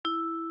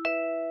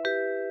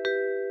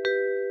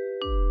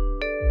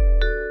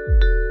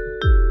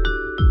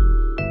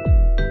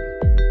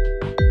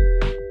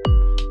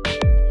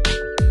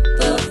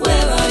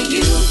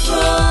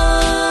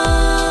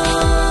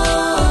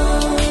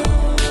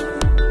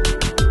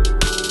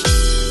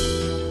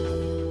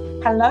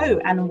Hello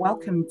and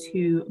welcome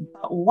to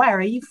But Where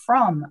Are You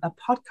From? A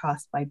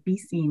podcast by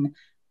BScene,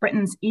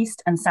 Britain's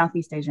East and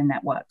Southeast Asian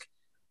network.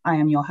 I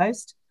am your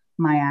host,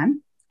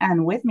 Mayan,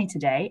 and with me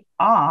today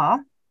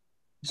are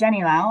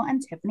Jenny Lau and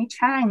Tiffany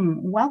Chang.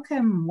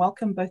 Welcome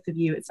both of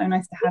you. It's so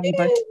nice to have you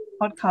both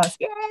on the podcast.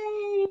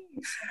 Yay!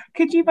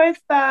 Could you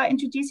both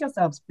introduce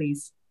yourselves,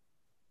 please?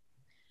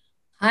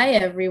 Hi,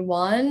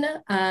 everyone.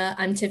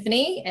 I'm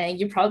Tiffany, and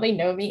you probably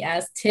know me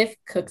as Tiff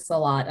Cooks a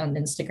Lot on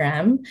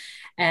Instagram.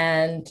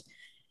 And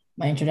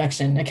my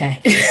introduction,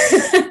 okay.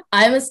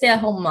 I'm a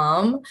stay-at-home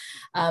mom.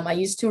 I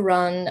used to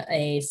run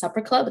a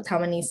supper club, a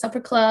Taiwanese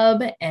supper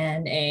club,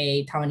 and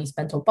a Taiwanese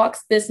bento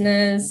box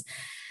business.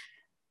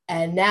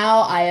 And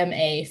now I am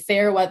a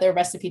fair weather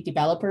recipe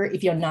developer.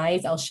 If you're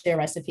nice, I'll share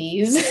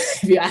recipes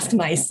if you ask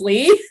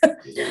nicely.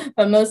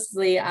 But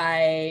mostly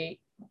I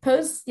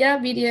post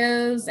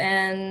videos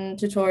and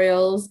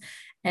tutorials,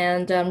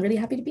 and I'm really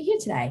happy to be here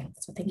today.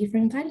 So thank you for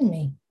inviting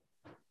me.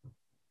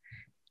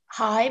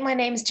 Hi, my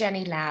name is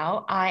Jenny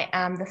Lau. I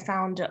am the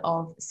founder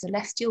of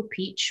Celestial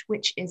Peach,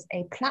 which is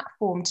a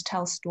platform to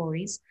tell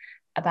stories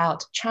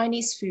about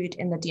Chinese food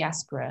in the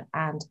diaspora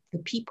and the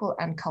people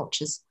and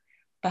cultures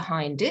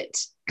behind it.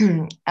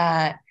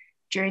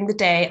 During the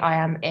day, I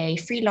am a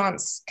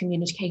freelance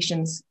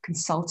communications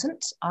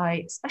consultant.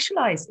 I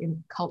specialize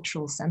in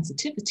cultural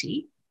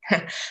sensitivity,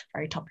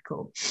 very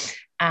topical.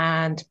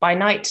 And by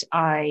night,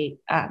 I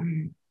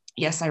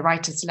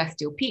write at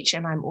Celestial Peach,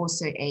 and I'm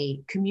also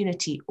a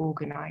community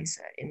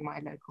organizer in my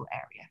local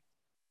area.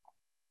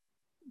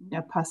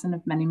 A person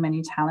of many,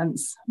 many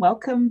talents.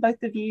 Welcome,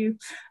 both of you.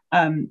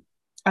 I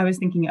was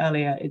thinking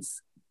earlier,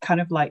 it's kind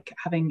of like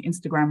having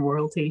Instagram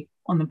royalty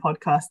on the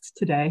podcast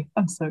today.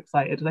 I'm so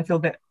excited, and I feel a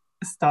bit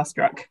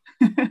starstruck.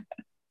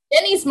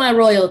 Jenny's my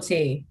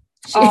royalty.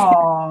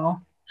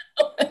 Oh,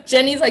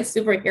 Jenny's like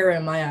superhero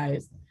in my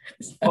eyes.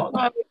 So.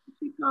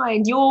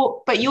 Kind.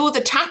 You're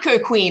the taco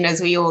queen,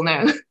 as we all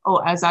know,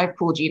 or as I've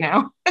called you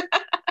now.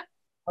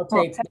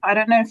 I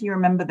don't know if you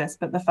remember this,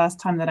 but the first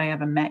time that I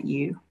ever met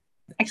you,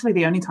 actually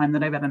the only time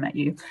that I've ever met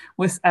you,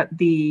 was at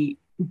the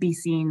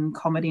BScene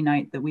comedy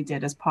night that we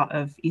did as part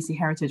of EC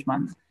Heritage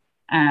Month.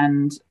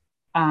 And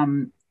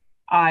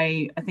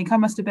I think I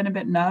must have been a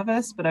bit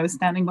nervous, but I was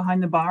standing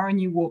behind the bar and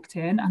you walked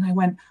in and I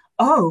went,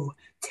 "Oh,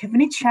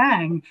 Tiffany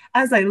Chang,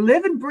 as I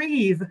live and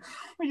breathe,"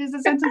 which is a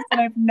sentence that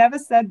I've never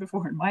said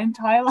before in my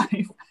entire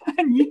life.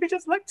 And you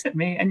just looked at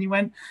me and you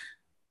went,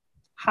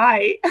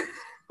 "Hi."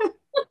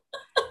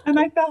 And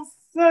I felt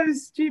so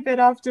stupid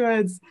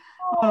afterwards.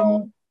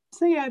 So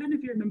yeah, I don't know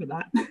if you remember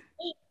that.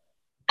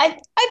 I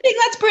think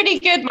that's pretty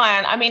good,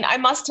 Mayan. I mean, I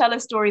must tell a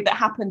story that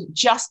happened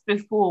just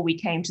before we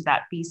came to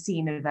that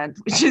BScene event,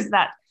 which is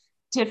that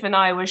Tiff and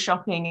I were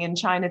shopping in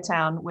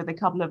Chinatown with a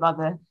couple of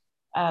other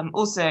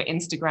also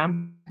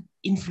Instagram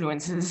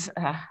influencers.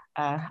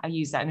 I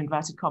use that in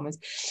inverted commas.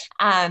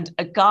 And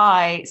a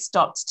guy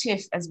stopped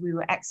Tiff as we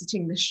were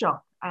exiting the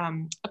shop,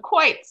 a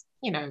quite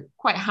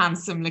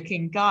handsome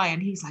looking guy.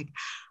 And he's like,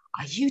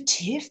 "Are you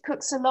Tiff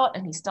Cooks a Lot?"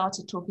 And he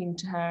started talking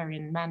to her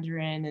in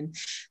Mandarin. And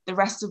the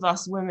rest of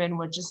us women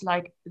were just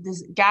like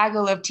this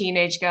gaggle of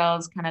teenage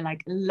girls kind of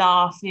like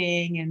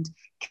laughing and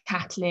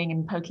cackling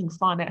and poking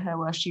fun at her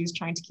while she was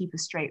trying to keep a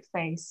straight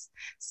face.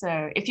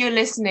 So if you're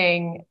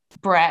listening,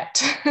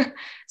 Brett,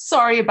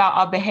 sorry about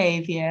our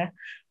behavior.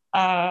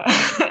 She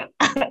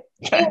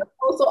was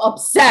also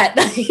upset.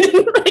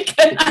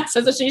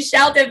 So she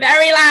shouted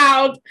very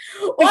loud,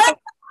 "What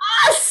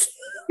us?"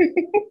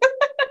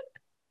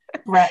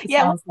 Brett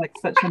sounds like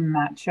such a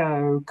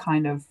macho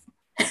kind of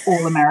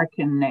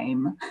all-American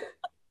name.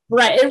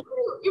 Right, it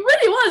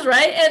really was,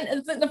 right?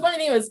 And the funny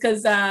thing was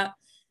because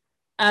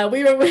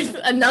we were with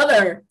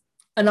another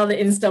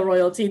Insta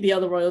royalty, the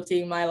other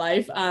royalty in my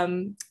life,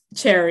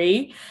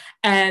 Cherry,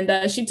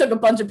 and she took a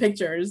bunch of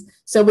pictures.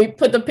 So we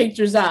put the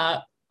pictures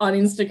up on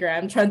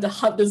Instagram, trying to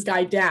hunt this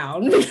guy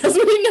down because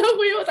we didn't know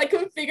who he was. I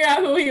couldn't figure out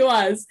who he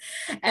was,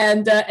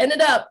 and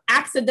ended up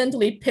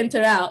accidentally pimped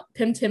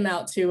him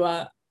out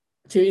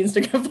to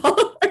Instagram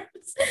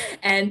followers.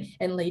 And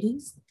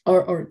ladies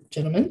or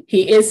gentlemen,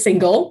 he is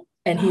single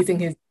and he's in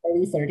his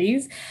early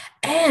 30s,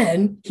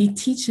 and he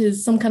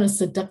teaches some kind of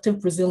seductive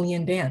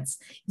Brazilian dance.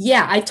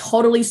 Yeah, I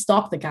totally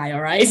stalked the guy,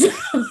 all right?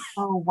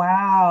 Oh,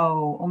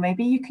 wow. Or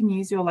maybe you can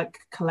use your like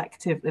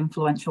collective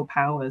influential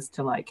powers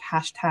to like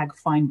hashtag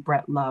find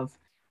Brett love.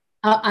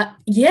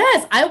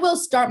 Yes, I will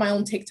start my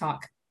own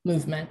TikTok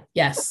movement.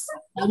 Yes,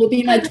 that will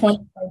be my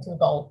 2022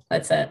 goal.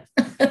 That's it.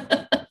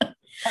 Okay.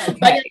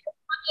 But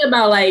yeah,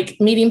 about like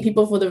meeting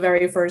people for the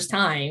very first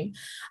time.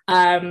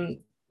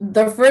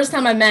 The first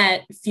time I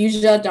met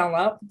Fuchsia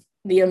Dunlop,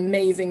 the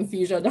amazing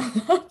Fuchsia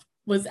Dunlop,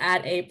 was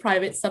at a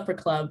private supper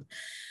club,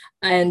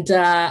 and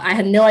I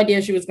had no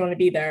idea she was going to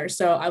be there.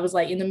 So I was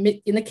like in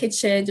the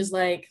kitchen, just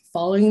like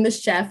following the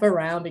chef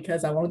around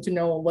because I wanted to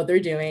know what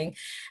they're doing.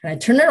 And I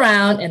turned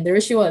around, and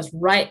there she was,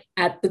 right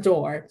at the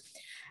door.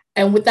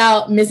 And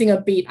without missing a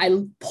beat, I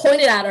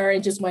pointed at her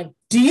and just went,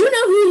 "Do you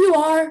know who you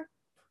are?"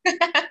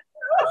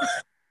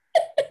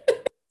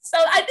 So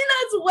I think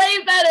that's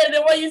way better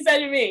than what you said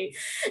to me.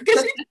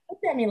 Because she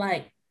looked at me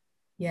like,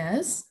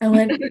 yes. I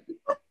went,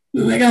 oh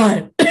my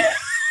God.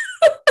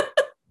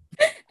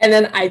 And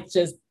then I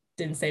just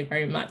didn't say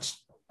very much.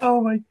 Oh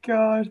my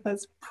God,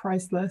 that's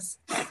priceless.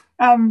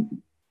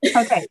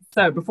 Okay,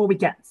 so before we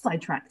get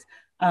sidetracked,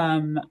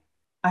 I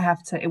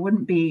have to, it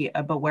wouldn't be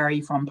a But Where Are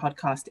You From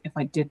podcast if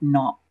I did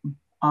not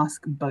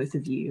ask both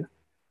of you,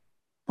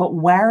 but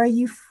where are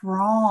you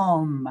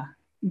from?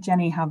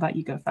 Jenny, how about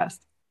you go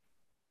first?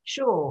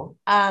 Sure.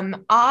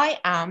 I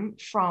am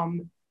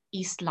from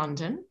East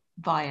London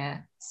via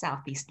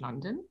Southeast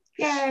London.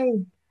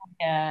 Yay.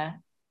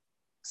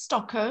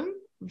 Stockholm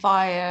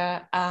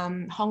via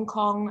Hong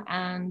Kong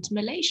and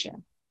Malaysia.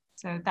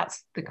 So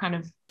that's the kind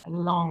of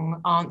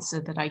long answer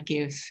that I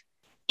give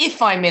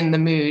if I'm in the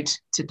mood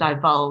to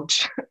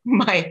divulge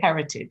my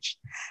heritage.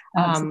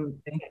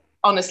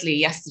 Honestly,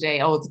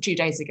 yesterday or 2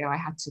 days ago, I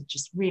had to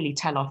just really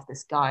tell off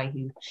this guy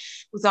who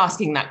was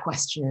asking that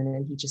question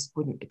and he just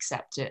wouldn't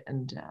accept it.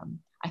 And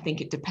I think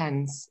it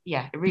depends.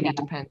 Yeah, it really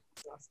depends.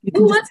 You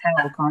can just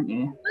tell, can't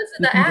you?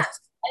 Listen, I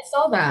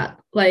saw that.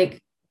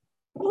 Like,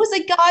 it was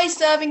a guy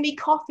serving me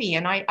coffee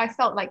and I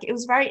felt like it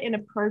was very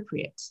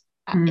inappropriate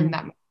in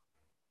that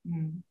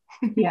moment.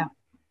 Yeah.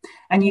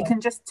 And you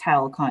can just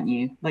tell, can't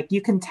you? Like,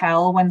 you can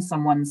tell when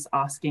someone's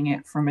asking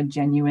it from a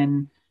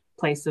genuine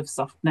place of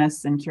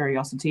softness and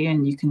curiosity,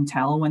 and you can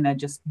tell when they're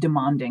just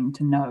demanding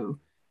to know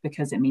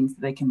because it means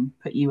that they can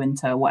put you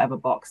into whatever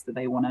box that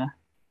they want to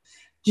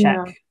check.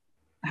 Yeah.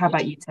 How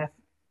about you, Tiff?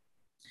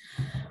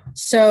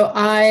 So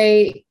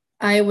I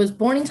was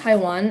born in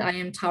Taiwan. I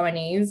am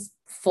Taiwanese,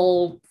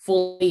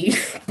 fully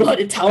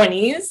blooded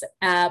Taiwanese,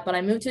 but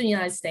I moved to the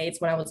United States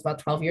when I was about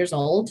 12 years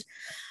old.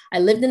 I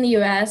lived in the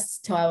US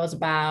till I was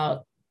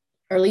about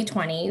early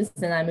 20s,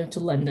 then I moved to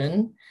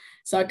London.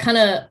 So I kind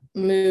of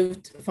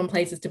moved from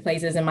places to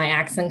places and my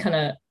accent kind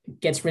of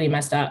gets really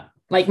messed up.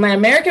 Like my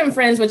American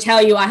friends would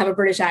tell you I have a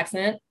British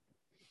accent.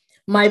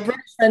 My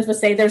British friends would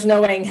say there's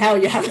no way in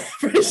hell you have a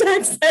British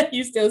accent.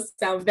 You still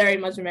sound very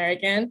much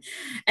American.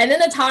 And then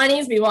the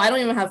Taiwanese people, I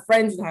don't even have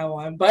friends in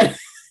Taiwan, but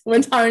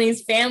when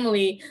Taiwanese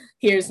family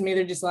hears me,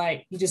 they're just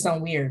like, you just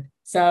sound weird.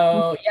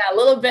 So yeah, a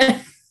little bit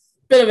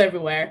of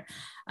everywhere.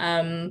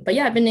 But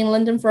yeah, I've been in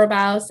London for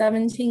about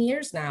 17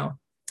 years now.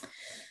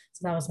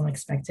 So that was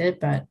unexpected,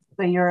 but.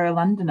 So you're a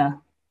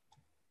Londoner.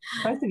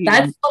 Both of you.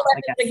 That's all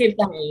I think it's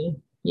me.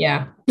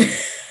 Yeah.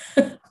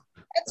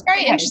 That's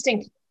very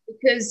interesting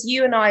because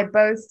you and I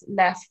both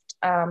left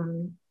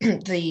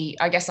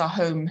I guess our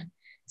home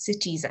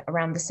cities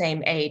around the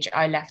same age.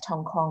 I left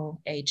Hong Kong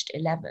aged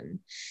 11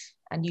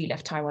 and you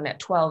left Taiwan at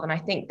 12. And I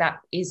think that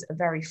is a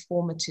very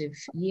formative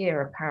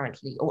year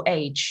apparently, or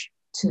age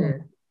to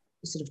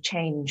sort of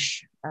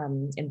change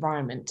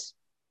environment.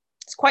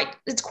 It's quite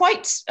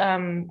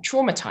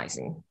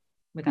traumatizing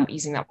without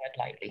using that word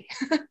lightly.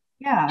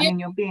 Yeah, I mean,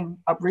 you're being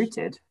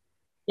uprooted.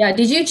 Yeah,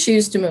 did you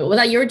choose to move? Was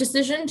that your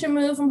decision to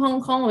move from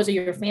Hong Kong, or was it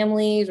your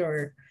family's,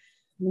 or?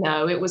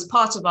 No, it was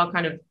part of our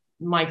kind of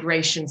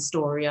migration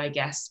story, I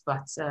guess,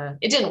 but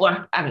it didn't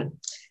work. I mean,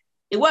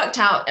 it worked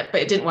out,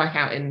 but it didn't work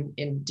out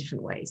in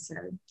different ways. So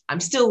I'm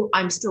still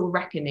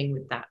reckoning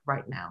with that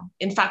right now.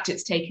 In fact,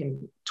 it's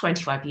taken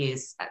 25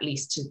 years at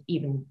least to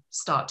even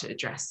start to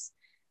address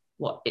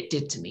what it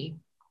did to me.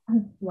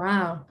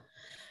 Wow.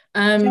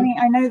 Jenny,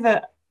 I know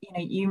that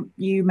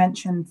you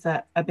mentioned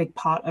that a big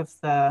part of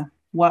the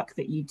work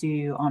that you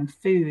do on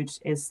food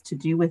is to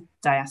do with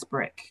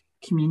diasporic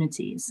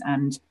communities,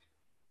 and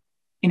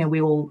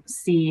we all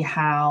see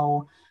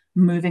how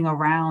moving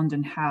around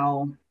and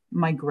how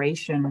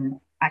migration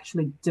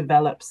actually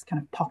develops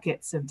kind of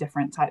pockets of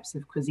different types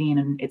of cuisine,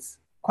 and it's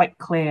quite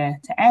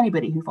clear to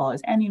anybody who follows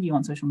any of you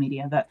on social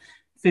media that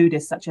food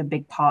is such a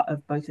big part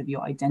of both of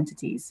your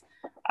identities.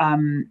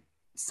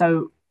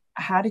 So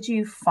how did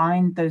you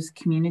find those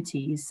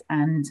communities,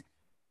 and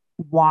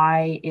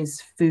why is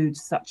food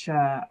such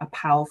a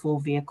powerful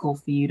vehicle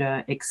for you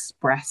to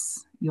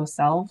express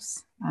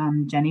yourselves?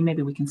 Jenny,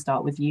 maybe we can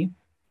start with you.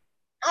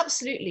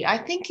 Absolutely. I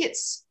think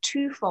it's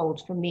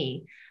twofold for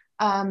me.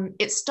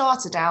 It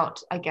started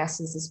out, I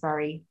guess, as this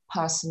very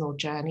personal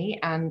journey.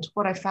 And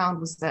what I found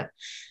was that,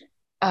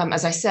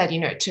 as I said,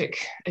 it took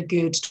a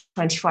good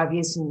 25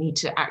 years for me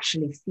to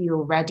actually feel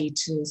ready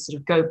to sort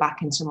of go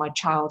back into my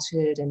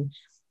childhood and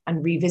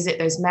revisit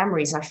those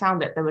memories. I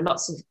found that there were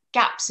lots of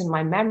gaps in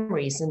my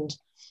memories. And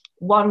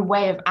one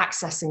way of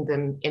accessing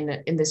them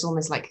in this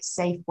almost like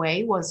safe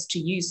way was to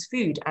use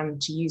food,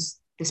 and to use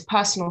this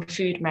personal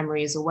food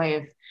memory as a way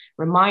of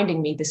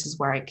reminding me this is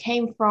where I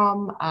came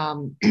from.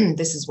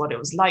 This is what it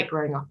was like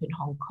growing up in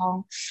Hong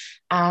Kong.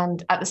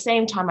 And at the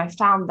same time, I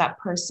found that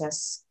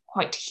process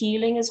quite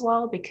healing as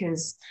well,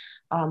 because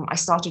I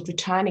started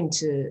returning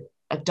to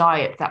a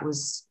diet that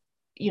was,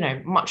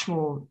 much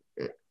more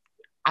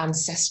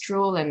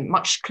ancestral and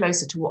much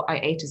closer to what I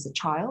ate as a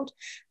child.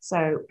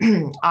 So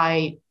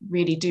I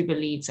really do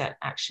believe that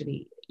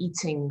actually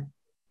eating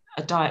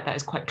a diet that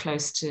is quite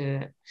close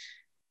to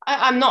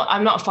I'm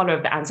not a follower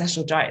of the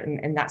ancestral diet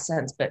in that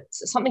sense, but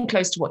something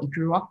close to what you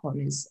grew up on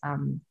is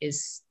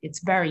it's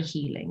very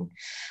healing.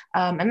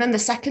 And then the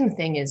second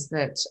thing is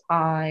that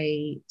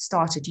I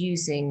started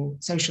using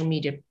social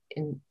media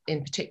in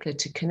particular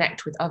to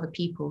connect with other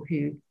people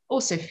who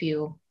also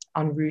feel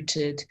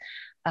unrooted,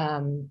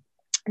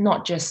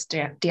 not just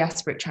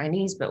diasporic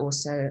Chinese, but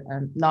also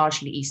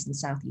largely East and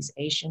Southeast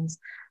Asians.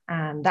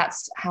 And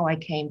that's how I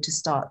came to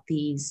start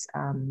these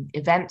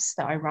events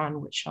that I run,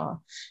 which are,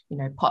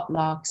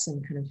 potlucks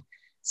and kind of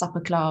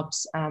supper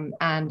clubs.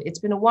 And it's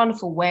been a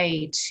wonderful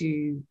way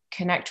to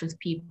connect with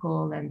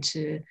people and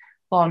to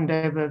bond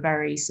over a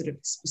very sort of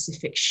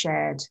specific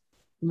shared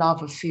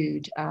love of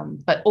food,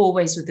 but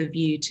always with a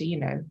view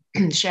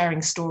to,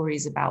 sharing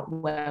stories about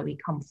where we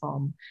come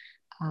from.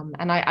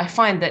 And I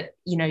find that,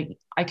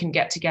 I can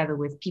get together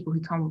with people who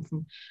come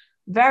from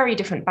very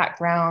different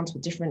backgrounds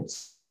with different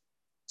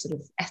sort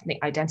of ethnic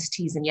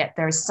identities, and yet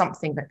there is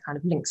something that kind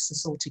of links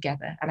us all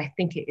together. And I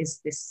think it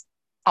is this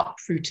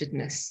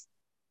uprootedness.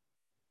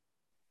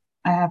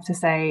 I have to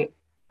say,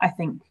 I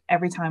think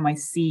every time I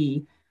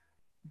see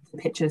the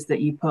pictures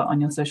that you put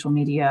on your social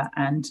media,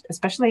 and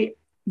especially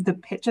the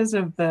pictures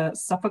of the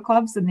supper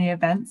clubs and the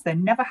events, they're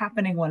never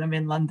happening when I'm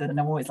in London, and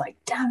I'm always like,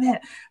 damn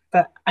it.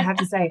 But I have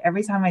to say,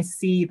 every time I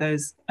see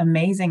those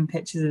amazing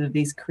pictures of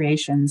these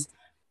creations,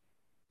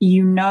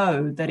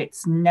 that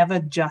it's never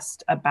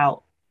just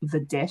about the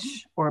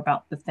dish or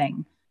about the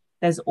thing.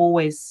 There's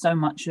always so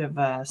much of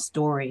a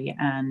story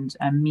and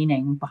a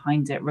meaning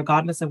behind it,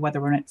 regardless of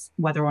whether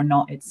or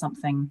not it's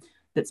something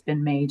that's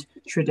been made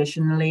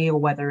traditionally or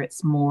whether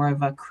it's more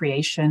of a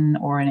creation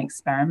or an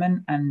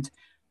experiment. And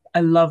I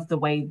love the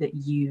way that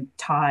you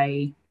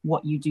tie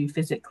what you do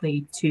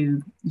physically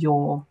to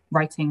your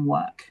writing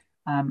work.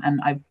 And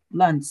I've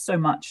learned so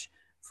much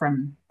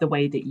from the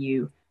way that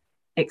you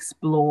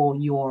explore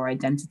your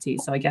identity.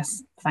 So I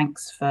guess thank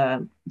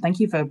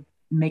you for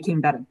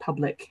making that a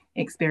public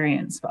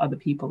experience for other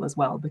people as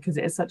well, because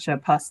it is such a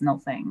personal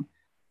thing.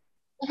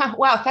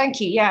 Wow,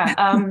 thank you. Yeah.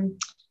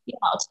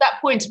 To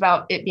that point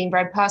about it being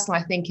very personal,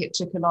 I think it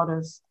took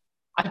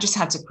I just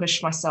had to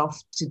push myself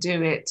to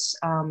do it.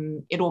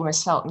 It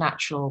almost felt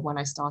natural when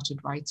I started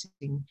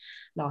writing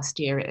last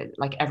year.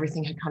 Like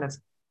everything had kind of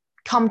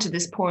come to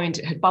this point,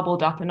 it had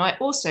bubbled up. And I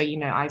also,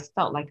 I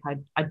felt like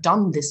I'd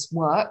done this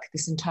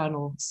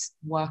internal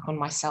work on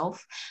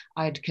myself.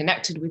 I'd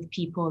connected with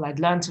people, I'd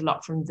learned a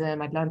lot from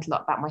them, I'd learned a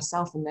lot about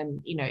myself. And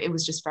then, it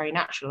was just very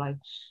natural. I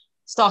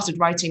started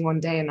writing one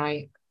day and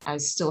I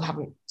still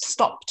haven't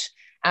stopped.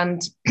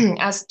 And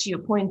as to your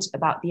point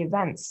about the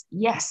events,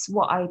 yes,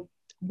 what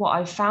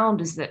I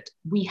found is that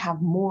we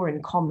have more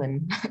in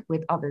common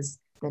with others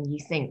than you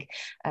think.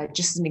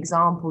 Just an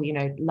example,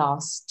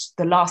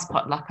 the last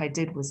potluck I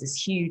did was this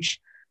huge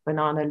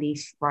banana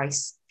leaf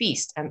rice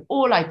feast. And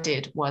all I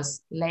did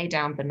was lay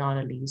down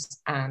banana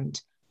leaves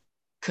and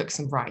cook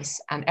some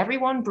rice. And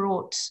everyone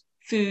brought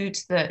food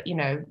that,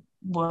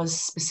 was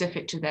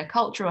specific to their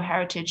culture or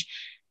heritage.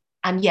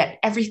 And yet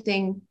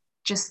everything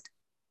just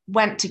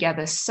went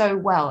together so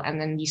well.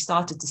 And then you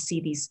started to see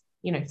these,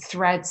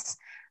 threads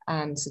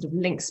and sort of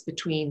links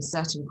between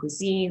certain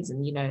cuisines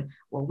and,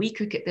 we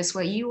cook it this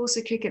way, you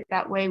also cook it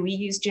that way, we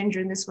use ginger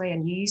in this way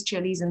and you use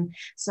chilies. And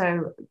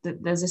so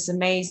there's this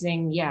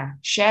amazing,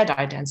 shared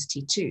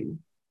identity too.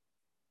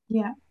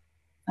 Yeah.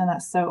 And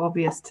that's so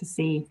obvious to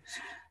see.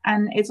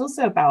 And it's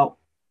also about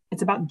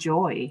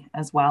joy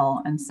as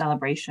well and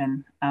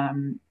celebration.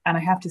 And I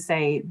have to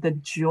say the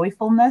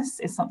joyfulness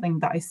is something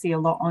that I see a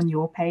lot on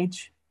your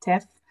page,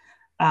 Tiff.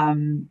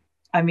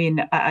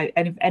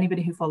 If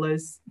anybody who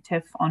follows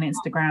Tiff on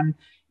Instagram,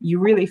 you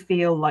really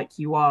feel like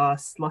you are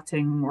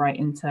slotting right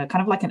into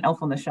kind of like an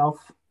elf on the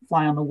shelf,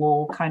 fly on the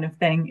wall kind of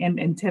thing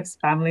in Tiff's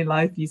family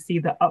life. You see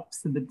the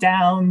ups and the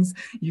downs,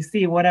 you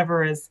see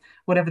whatever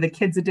the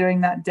kids are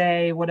doing that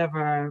day,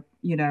 whatever,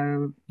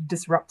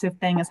 disruptive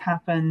thing has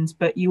happened,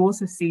 but you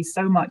also see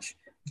so much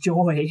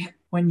joy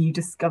when you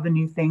discover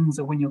new things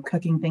or when you're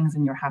cooking things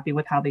and you're happy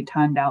with how they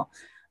turned out.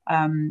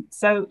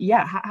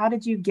 How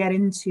did you get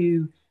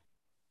into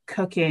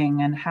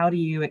cooking and how do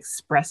you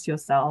express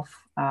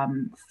yourself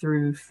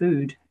through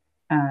food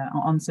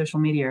on social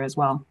media as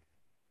well?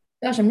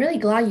 Gosh, I'm really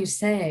glad you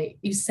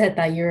said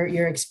that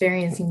you're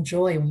experiencing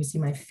joy when you see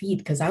my feed,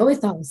 because I always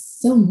thought it was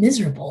so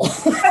miserable. I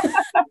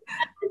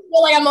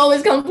feel like I'm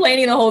always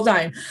complaining the whole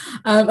time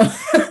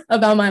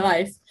about my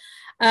life.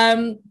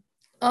 That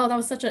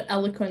was such an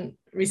eloquent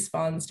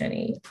response,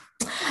 Jenny.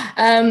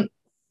 I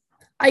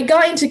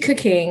got into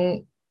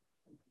cooking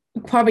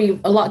probably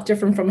a lot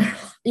different from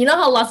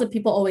how lots of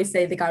people always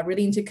say they got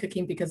really into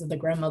cooking because of the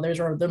grandmothers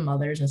or their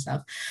mothers and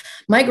stuff.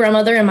 My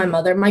grandmother and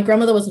my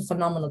grandmother was a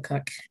phenomenal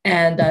cook,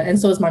 and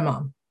so was my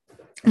mom.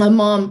 My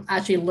mom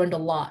actually learned a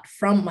lot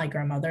from my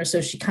grandmother,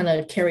 so she kind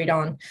of carried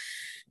on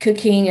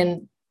cooking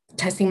and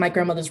testing my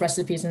grandmother's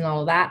recipes and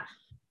all of that,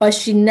 but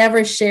she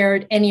never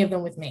shared any of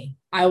them with me.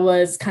 I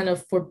was kind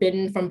of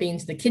forbidden from being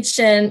to the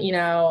kitchen,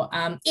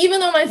 even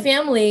though my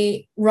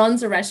family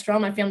runs a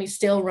restaurant, my family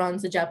still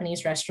runs a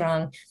Japanese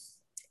restaurant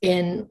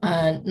in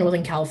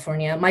Northern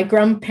California. My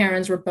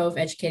grandparents were both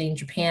educated in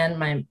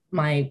Japan.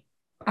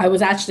 I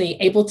was actually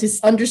able to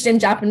understand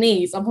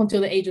Japanese up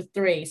until the age of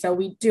 3. So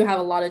we do have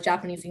a lot of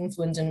Japanese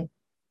influence in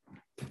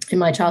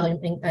my childhood,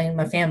 in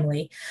my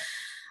family.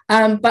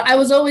 But I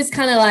was always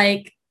kind of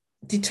like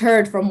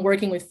deterred from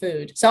working with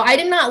food. So I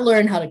did not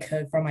learn how to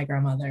cook from my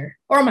grandmother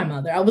or my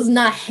mother. I was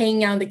not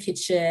hanging out in the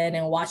kitchen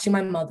and watching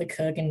my mother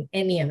cook and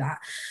any of that.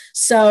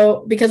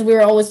 So because we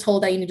were always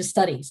told that you need to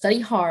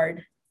study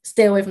hard,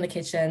 stay away from the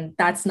kitchen.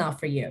 That's not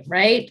for you,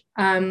 right?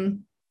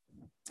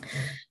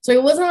 So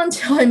it wasn't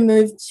until I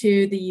moved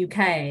to the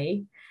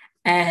UK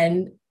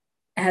and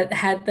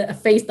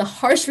faced the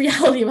harsh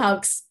reality of how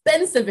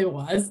expensive it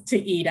was to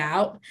eat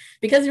out,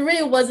 because it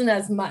really wasn't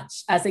as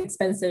much as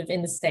expensive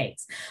in the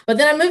States. But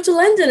then I moved to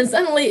London and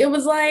suddenly it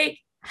was like,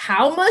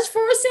 how much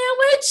for a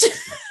sandwich?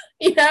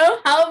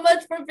 How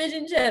much for fish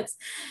and chips?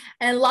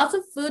 And lots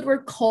of food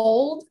were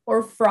cold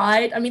or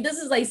fried. I mean, this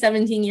is like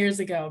 17 years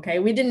ago, okay?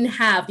 We didn't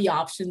have the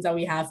options that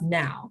we have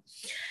now.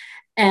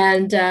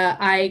 And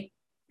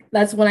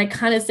that's when I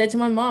kind of said to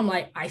my mom,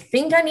 like, I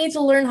think I need to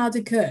learn how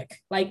to cook,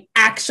 like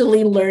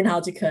actually learn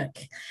how to cook.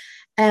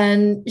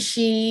 And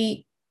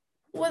she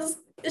kind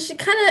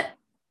of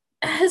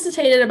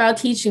hesitated about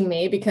teaching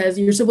me because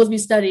you're supposed to be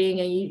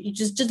studying and you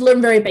just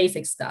learn very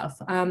basic stuff.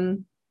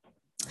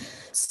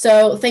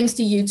 So thanks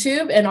to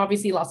YouTube and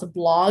obviously lots of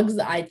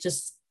blogs, I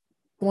just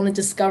want to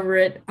discover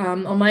it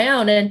on my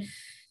own. And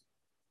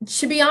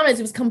to be honest,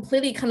 it was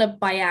completely kind of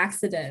by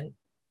accident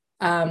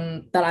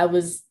that I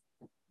was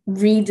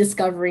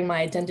rediscovering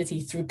my identity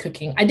through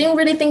cooking. I didn't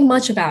really think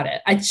much about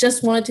it. I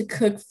just wanted to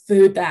cook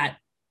food that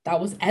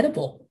was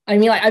edible. I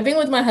mean, like, I've been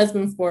with my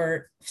husband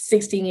for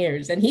 16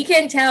 years and he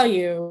can tell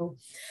you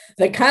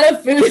the kind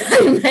of food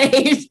I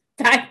made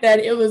back then.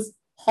 It was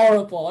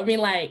horrible. I mean,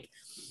 like,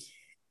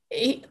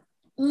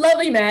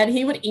 lovely man,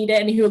 he would eat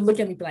it and he would look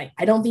at me and be like,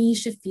 I don't think you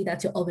should feed that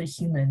to other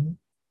human.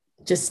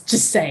 Just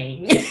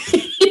saying.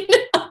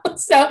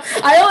 So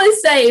I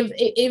always say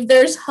if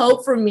there's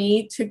hope for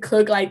me to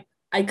cook like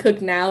I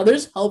cook now,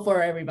 there's hope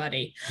for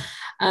everybody.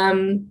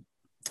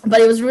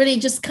 But it was really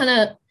just kind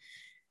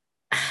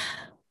of,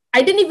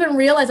 I didn't even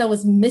realize I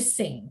was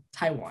missing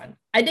Taiwan.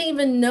 I didn't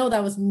even know that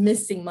I was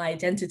missing my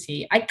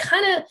identity.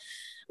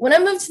 When I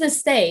moved to the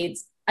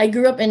States, I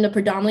grew up in a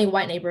predominantly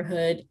white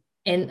neighborhood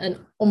in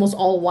an almost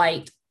all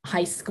white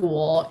high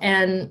school.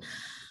 And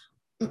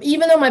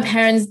even though my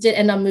parents did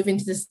end up moving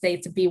to the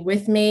States to be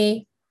with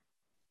me,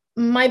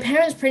 my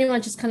parents pretty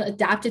much just kind of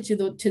adapted to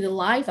the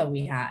life that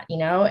we had,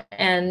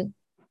 and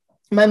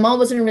my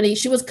mom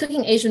she was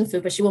cooking Asian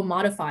food, but she will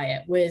modify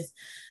it with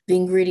the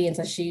ingredients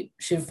that she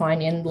should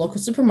find in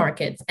local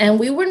supermarkets. And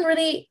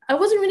I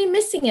wasn't really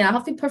missing it. I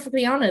have to be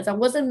perfectly honest. I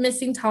wasn't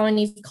missing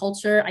Taiwanese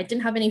culture. I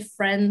didn't have any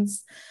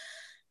friends.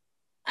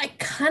 I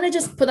kind of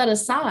just put that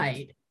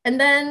aside. And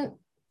then,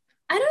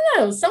 I don't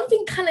know,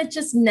 something kind of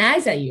just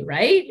nags at you,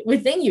 right?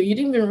 Within you, you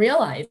didn't even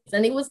realize.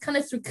 And it was kind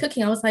of through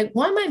cooking. I was like,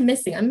 what am I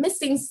missing? I'm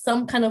missing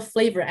some kind of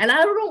flavor. And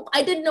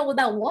I didn't know what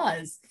that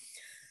was.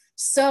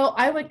 So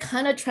I would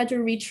kind of try to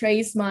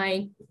retrace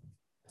my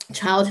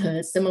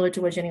childhood, similar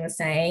to what Jenny was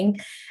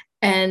saying.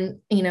 And,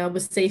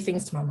 would say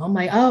things to my mom,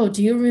 like, oh,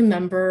 do you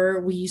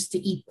remember we used to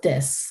eat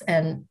this?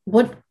 And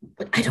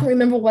I don't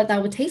remember what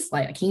that would taste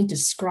like. Can you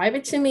describe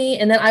it to me?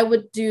 And then I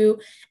would do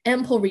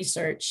ample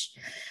research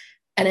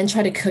and then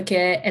try to cook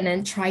it and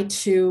then try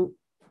to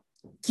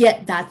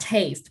get that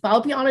taste. But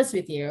I'll be honest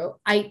with you,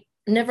 I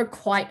never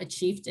quite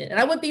achieved it. And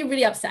I would be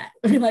really upset.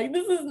 I'd be like,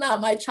 this is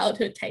not my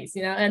childhood taste,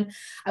 and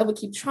I would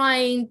keep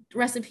trying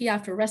recipe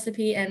after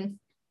recipe and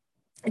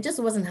it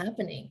just wasn't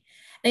happening.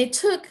 And it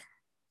took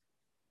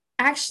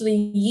actually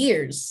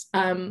years.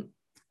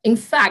 In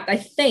fact, I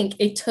think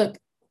it took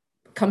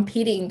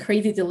competing in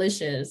Crazy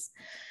Delicious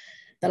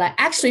that I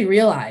actually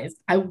realized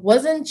I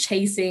wasn't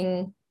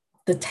chasing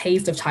the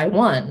taste of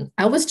Taiwan.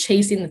 I was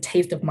chasing the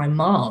taste of my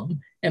mom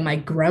and my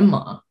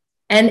grandma.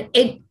 And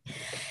it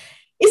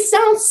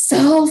sounds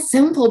so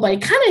simple, but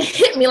it kind of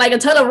hit me like a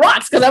ton of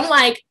rocks because I'm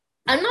like,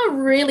 I'm not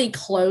really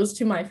close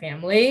to my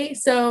family.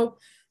 So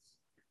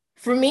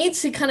for me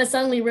to kind of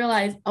suddenly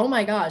realize, oh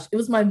my gosh, it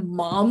was my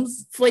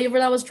mom's flavor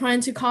that I was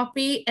trying to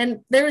copy.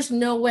 And there's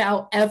no way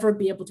I'll ever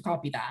be able to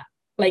copy that.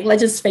 Like,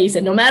 let's just face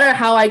it, no matter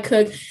how I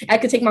cook, I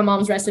could take my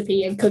mom's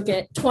recipe and cook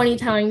it 20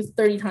 times,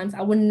 30 times.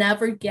 I would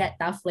never get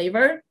that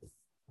flavor.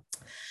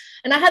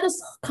 And I had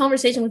this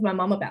conversation with my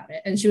mom about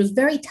it, and she was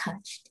very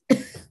touched,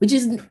 which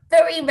is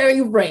very, very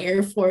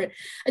rare for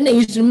an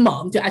Asian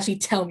mom to actually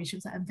tell me. She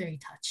was like, I'm very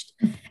touched.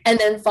 And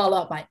then follow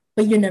up by,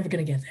 but you're never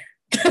going to get there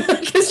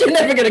because you're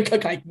never going to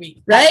cook like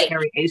me, right? That's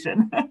very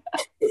Asian. But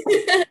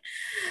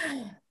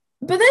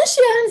then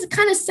she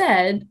kind of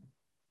said,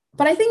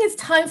 but I think it's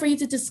time for you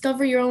to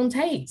discover your own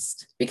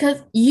taste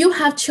because you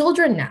have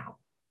children now,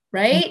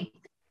 right?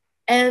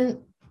 Mm-hmm.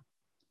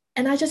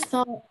 And I just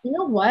thought, you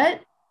know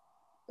what?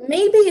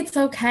 Maybe it's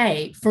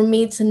okay for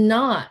me to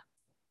not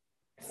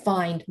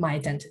find my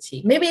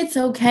identity. Maybe it's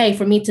okay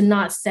for me to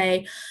not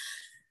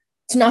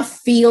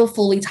feel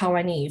fully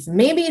Taiwanese.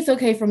 Maybe it's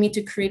okay for me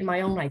to create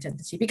my own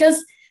identity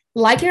because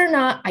like it or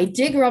not, I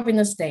did grow up in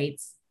the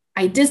States.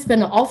 I did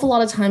spend an awful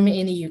lot of time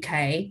in the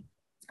UK.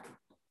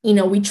 You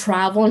know, we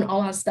travel and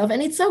all that stuff.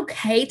 And it's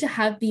okay to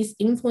have these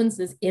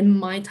influences in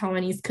my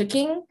Taiwanese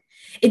cooking.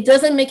 It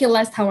doesn't make it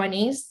less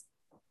Taiwanese.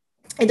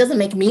 It doesn't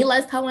make me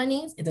less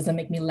Taiwanese. It doesn't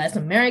make me less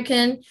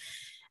American.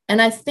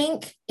 And I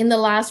think in the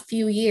last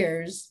few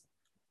years,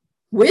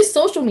 with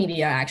social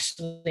media,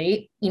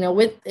 actually, you know,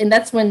 and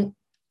that's when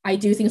I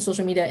do think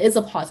social media is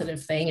a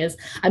positive thing, is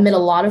I met a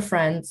lot of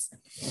friends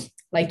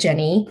like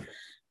Jenny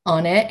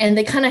on it, and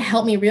they kind of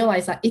helped me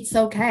realize that it's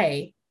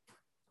okay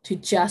to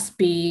just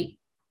be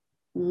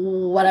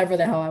whatever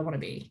the hell I want to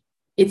be.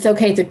 It's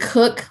okay to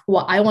cook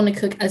what I want to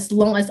cook, as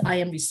long as I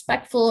am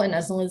respectful, and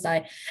as long as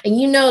and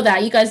you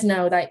guys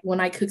know that when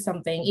I cook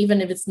something,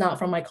 even if it's not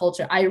from my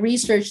culture, I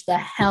research the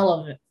hell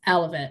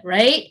of it,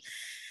 right?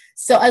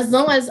 So as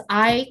long as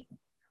I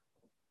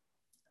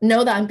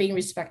know that I'm being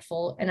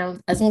respectful,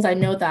 and as long as I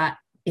know that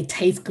it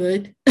tastes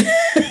good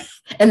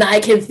and I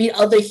can feed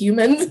other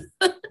humans,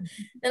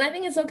 then I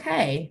think it's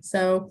okay.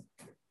 So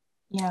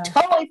yeah,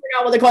 totally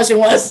forgot what the question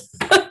was.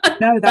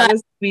 No, that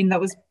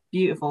was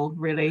beautiful,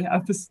 really.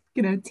 I was,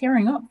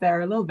 tearing up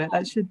there a little bit.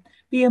 That should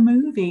be a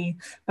movie.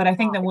 But I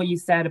think that what you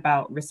said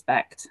about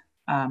respect,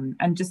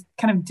 and just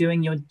kind of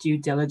doing your due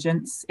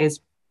diligence is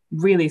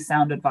really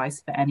sound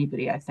advice for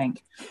anybody, I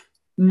think.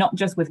 Not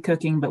just with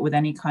cooking, but with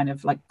any kind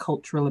of like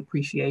cultural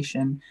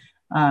appreciation.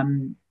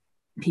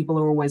 People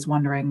are always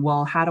wondering,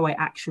 well, how do I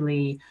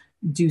actually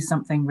do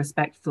something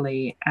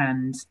respectfully?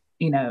 And,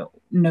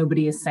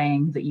 nobody is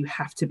saying that you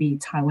have to be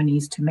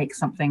Taiwanese to make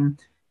something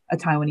a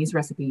Taiwanese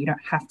recipe. You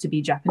don't have to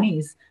be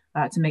Japanese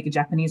to make a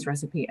Japanese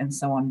recipe, and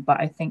so on. But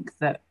I think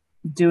that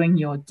doing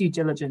your due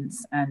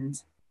diligence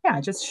and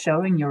just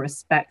showing your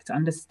respect,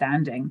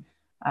 understanding,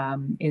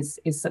 is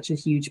such a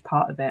huge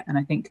part of it. And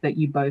I think that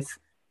you both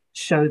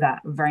show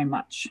that very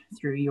much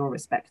through your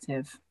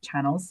respective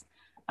channels.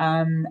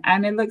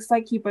 And it looks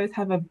like you both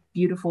have a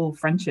beautiful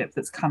friendship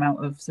that's come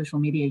out of social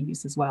media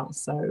use as well.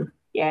 So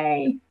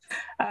yay.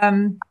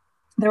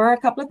 There were a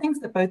couple of things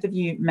that both of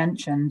you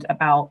mentioned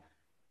about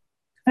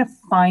kind of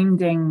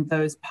finding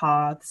those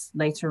paths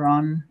later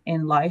on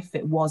in life.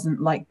 It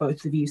wasn't like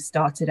both of you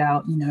started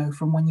out,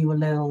 from when you were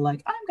little,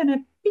 like, I'm going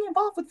to be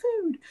involved with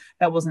food.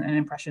 That wasn't an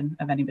impression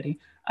of anybody.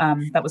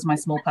 That was my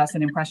small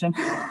person impression.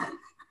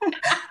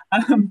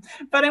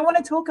 But I want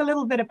to talk a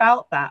little bit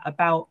about that,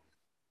 about,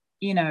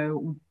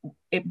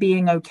 it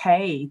being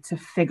okay to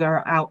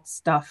figure out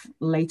stuff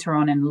later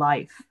on in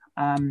life.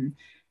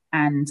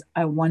 And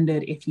I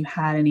wondered if you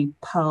had any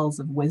pearls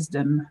of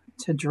wisdom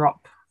to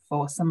drop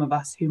for some of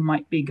us who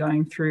might be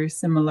going through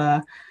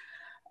similar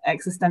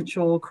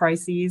existential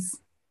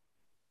crises.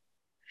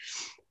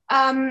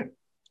 I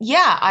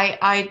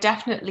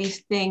definitely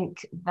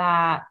think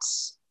that,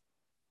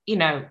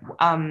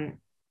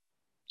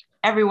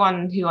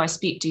 everyone who I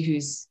speak to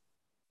who's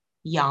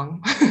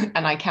young,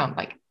 and I count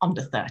like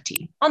under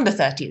 30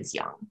 is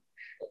young.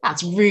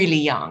 That's really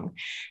young.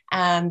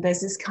 And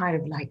there's this kind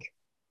of like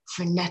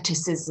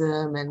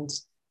freneticism and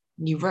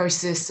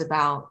neurosis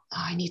about,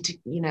 I need to,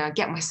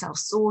 get myself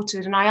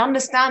sorted. And I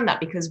understand that,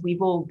 because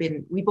we've all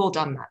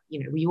done that.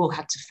 We all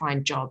had to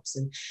find jobs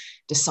and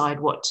decide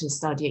what to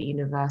study at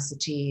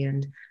university,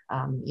 and,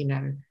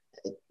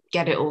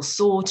 get it all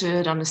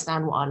sorted,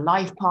 understand what our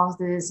life path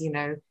is,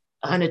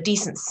 earn a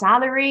decent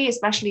salary,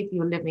 especially if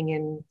you're living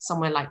in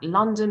somewhere like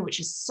London, which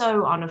is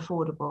so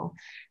unaffordable.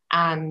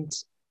 And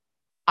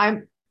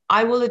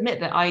I will admit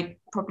that I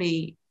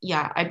probably,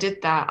 I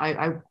did that.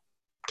 I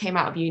came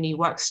out of uni,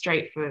 worked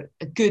straight for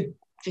a good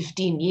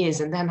 15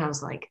 years. And then I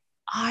was like,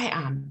 I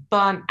am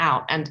burnt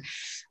out. And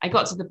I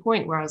got to the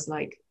point where I was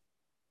like,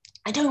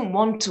 I don't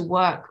want to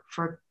work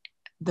for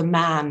the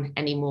man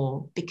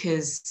anymore,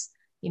 because,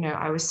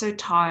 I was so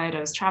tired. I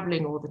was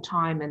traveling all the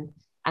time.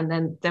 And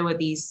then there were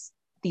these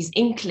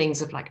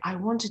inklings of like, I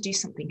want to do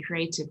something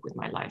creative with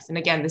my life. And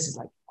again, this is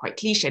like quite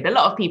cliched. A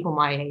lot of people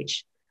my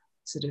age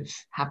sort of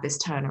have this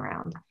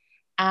turnaround.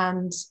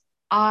 And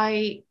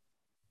I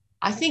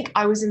think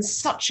I was in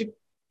such a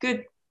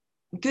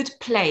good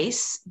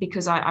place,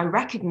 because I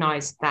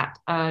recognized that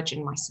urge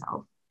in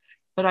myself,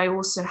 but I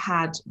also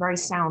had very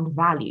sound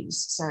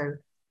values. So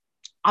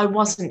I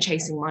wasn't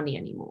chasing money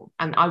anymore,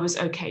 and I was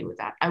okay with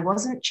that. I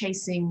wasn't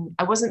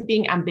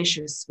being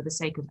ambitious for the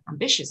sake of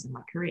ambitious in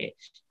my career,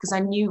 because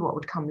I knew what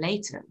would come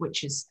later,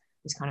 which is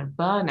this kind of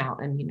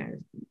burnout and,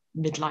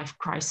 midlife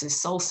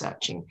crisis, soul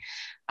searching.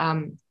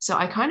 So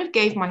I kind of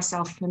gave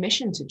myself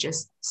permission to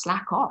just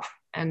slack off.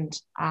 And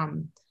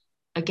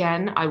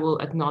again, I will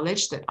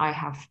acknowledge that I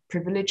have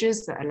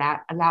privileges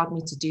that allowed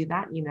me to do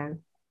that.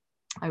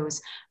 I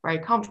was very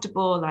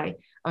comfortable. I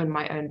own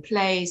my own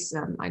place.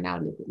 I now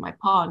live with my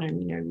partner,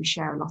 and, we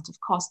share a lot of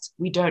costs.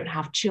 We don't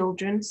have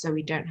children, so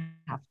we don't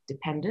have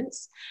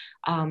dependents.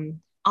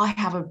 I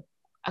have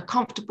a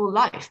comfortable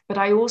life, but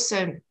I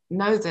also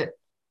know that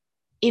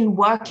in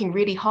working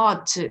really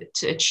hard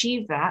to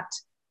achieve that,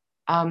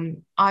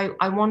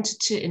 I wanted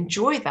to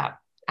enjoy that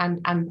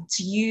and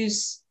to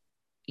use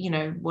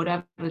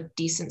whatever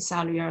decent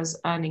salary I was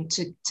earning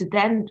to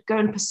then go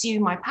and pursue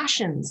my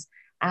passions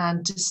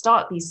and to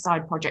start these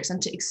side projects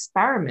and to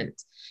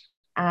experiment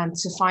and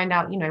to find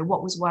out,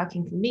 what was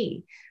working for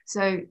me.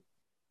 So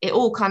it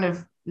all kind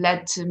of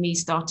led to me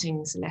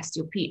starting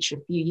Celestial Peach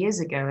a few years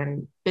ago.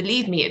 And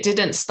believe me, it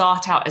didn't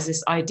start out as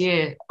this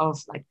idea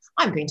of like,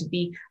 I'm going to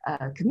be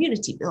a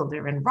community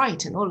builder and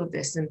write and all of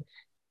this. And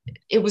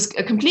it was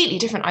a completely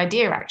different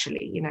idea,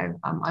 actually.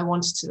 I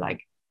wanted to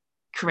like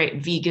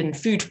create vegan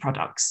food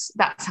products.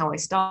 That's how I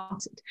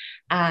started.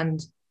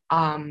 And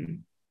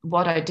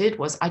what I did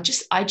was I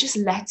just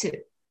let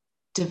it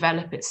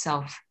develop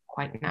itself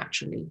quite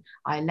naturally.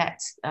 I let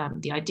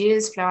the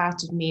ideas flow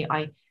out of me.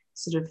 I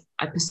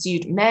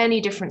pursued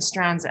many different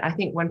strands. I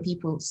think when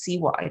people see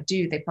what I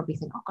do, they probably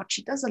think, oh God,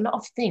 she does a lot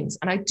of things.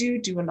 And I do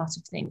a lot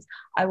of things.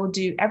 I will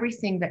do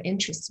everything that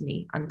interests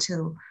me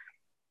until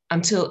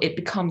it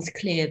becomes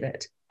clear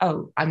that,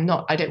 oh, I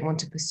don't want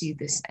to pursue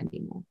this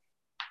anymore.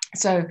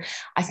 So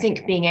I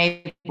think being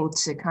able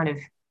to kind of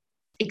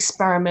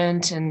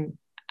experiment and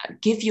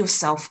give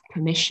yourself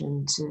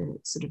permission to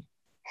sort of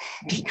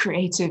be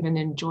creative and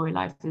enjoy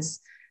life is,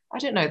 I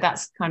don't know,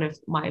 that's kind of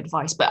my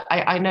advice. But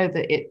I know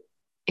that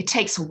it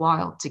takes a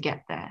while to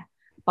get there.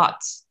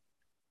 But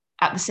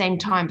at the same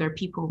time, there are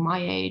people my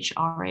age,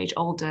 our age,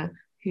 older,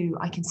 who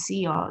I can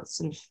see are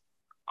sort of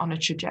on a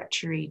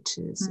trajectory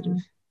to sort of,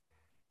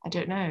 I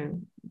don't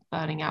know,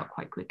 burning out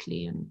quite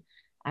quickly. And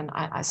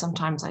I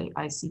sometimes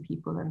I see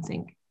people and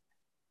think,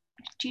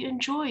 do you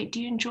enjoy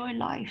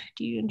life?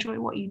 Do you enjoy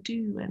what you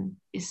do? And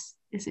is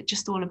it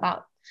just all about,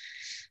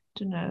 I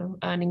don't know,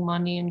 earning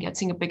money and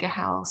getting a bigger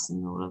house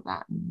and all of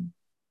that? And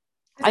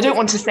I don't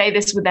want to say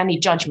this with any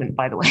judgment,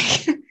 by the way.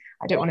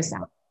 I don't want to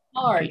sound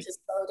hard to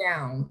slow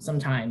down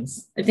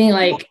sometimes. I think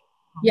like,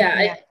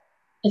 I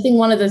think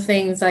one of the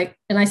things, like,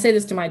 and I say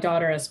this to my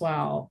daughter as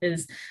well,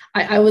 is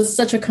I was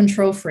such a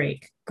control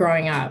freak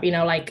growing up,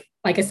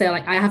 like I said,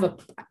 like I have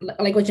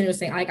like what Jenny was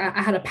saying, like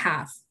I had a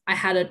path, I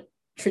had a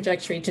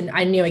trajectory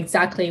I knew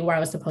exactly where I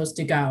was supposed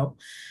to go.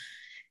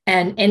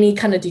 And any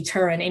kind of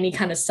deterrent, any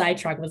kind of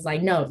sidetrack was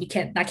like, no,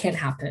 that can't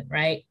happen,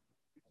 right?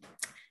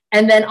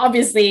 And then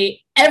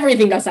obviously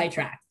everything got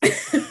sidetracked.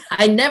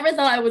 I never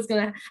thought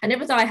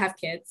I'd have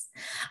kids.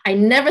 I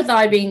never thought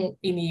I'd be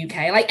in the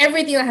UK. Like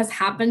everything that has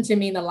happened to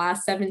me in the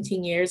last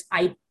 17 years,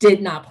 I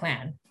did not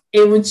plan.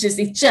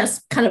 It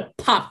just kind of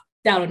popped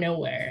out of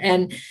nowhere.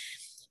 And,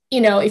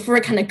 if we're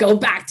kind of go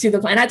back to the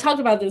plan, I talked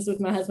about this with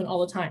my husband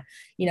all the time.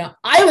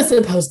 I was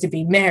supposed to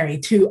be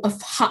married to a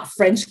hot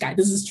French guy.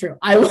 This is true.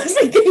 I was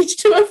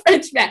engaged to a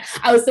French man.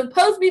 I was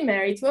supposed to be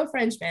married to a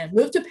French man,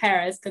 moved to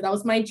Paris because that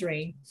was my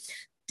dream,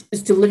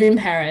 is to live in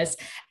Paris,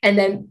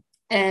 and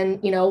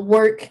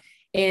work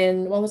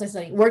in, what was I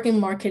saying? Work in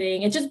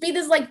marketing and just be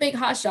this like big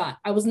hot shot.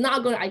 I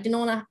didn't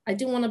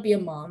want to be a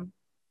mom.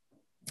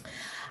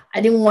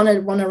 I didn't want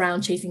to run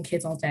around chasing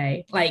kids all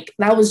day. Like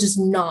that was just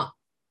not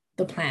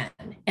the plan.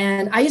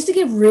 And I used to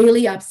get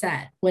really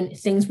upset when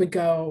things would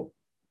go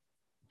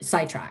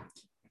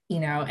sidetracked,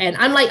 and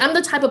I'm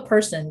the type of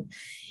person,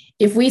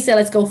 if we say,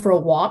 let's go for a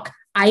walk,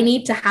 I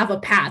need to have a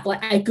path.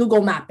 Like I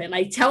Google map it,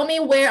 like tell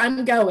me where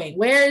I'm going,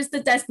 where is the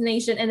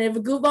destination. And if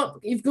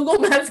Google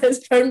Maps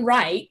says turn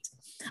right,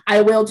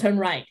 I will turn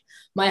right.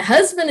 My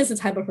husband is the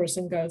type of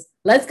person who goes,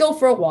 let's go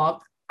for a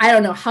walk. I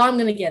don't know how I'm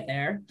going to get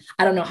there.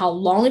 I don't know how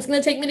long it's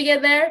going to take me to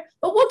get there,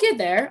 but we'll get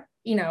there,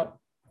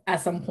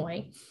 at some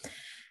point.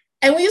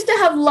 And we used to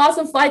have lots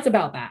of fights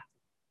about that.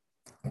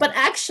 But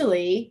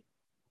actually,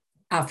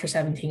 after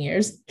 17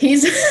 years,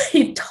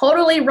 he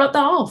totally rubbed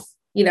off,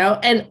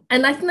 and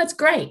I think that's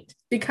great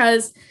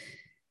because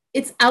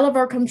it's out of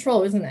our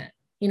control, isn't it?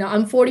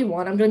 I'm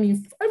 41. I'm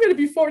going to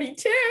be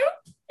 42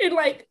 in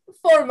like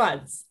 4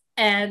 months.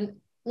 And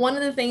one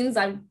of the things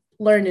I've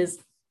learned is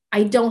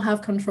I don't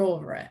have control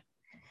over it.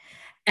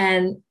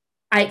 And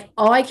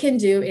all I can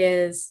do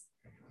is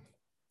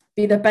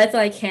be the best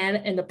I can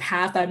in the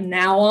path I'm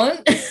now on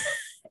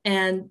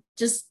and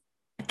just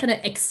kind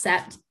of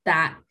accept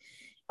that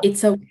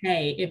it's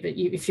okay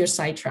if you're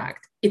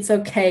sidetracked. It's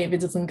okay if it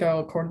doesn't go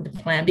according to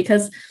plan,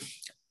 because,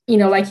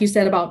 like you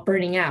said about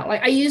burning out,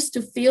 like I used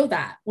to feel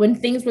that when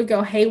things would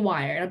go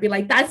haywire, and I'd be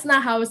like, that's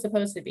not how it's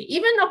supposed to be.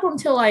 Even up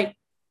until like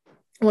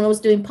when I was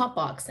doing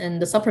Popbox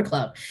and the Supper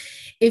Club,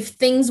 if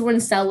things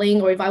weren't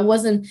selling or if I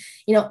wasn't,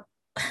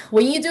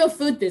 when you do a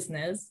food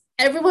business,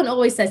 everyone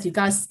always says, you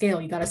got to scale,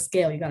 you got to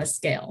scale, you got to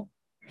scale.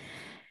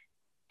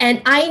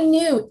 And I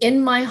knew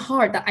in my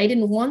heart that I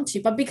didn't want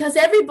to, but because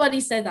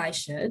everybody said I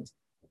should,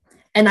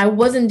 and I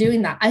wasn't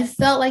doing that, I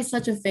felt like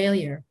such a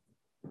failure.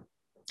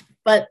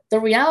 But the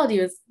reality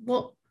was,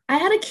 well, I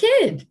had a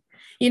kid.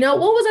 What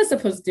was I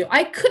supposed to do?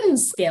 I couldn't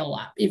scale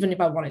up even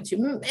if I wanted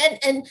to.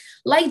 And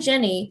like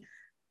Jenny,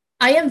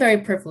 I am very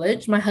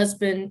privileged. My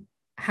husband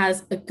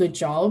has a good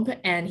job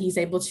and he's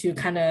able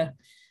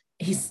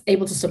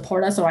to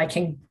support us so I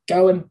can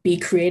go and be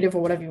creative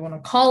or whatever you want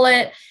to call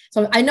it.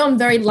 So I know I'm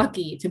very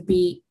lucky to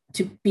be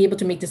able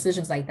to make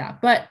decisions like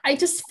that. But I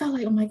just felt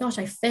like, oh my gosh,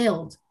 I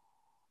failed.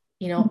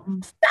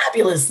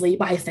 fabulously,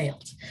 but I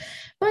failed.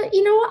 But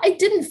you know what? I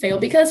didn't fail,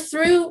 because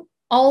through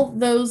all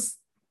those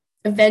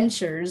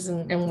adventures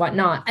and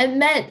whatnot, I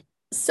met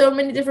so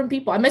many different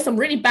people. I met some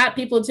really bad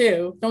people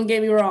too, don't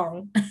get me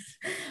wrong.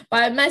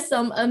 But I met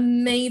some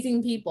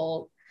amazing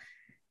people.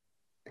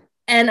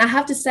 And I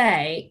have to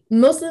say,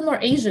 most of them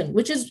are Asian,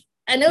 which is,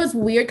 I know it's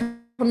weird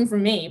coming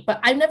from me, but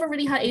I've never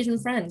really had Asian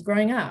friends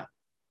growing up.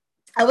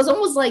 I was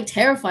almost like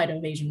terrified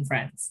of Asian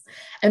friends.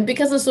 And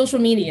because of social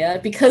media,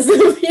 because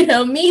of,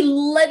 me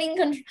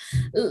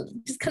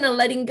just kind of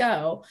letting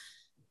go,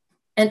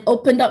 and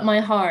opened up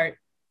my heart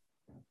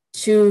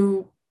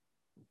to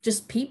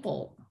just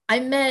people. I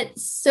met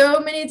so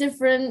many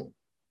different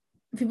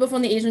people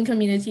from the Asian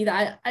community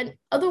that I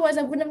otherwise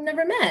I would have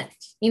never met,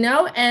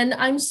 and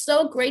I'm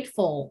so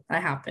grateful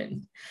that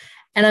happened.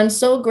 And I'm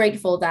so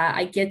grateful that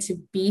I get to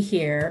be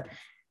here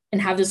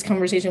and have this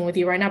conversation with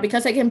you right now,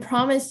 because I can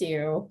promise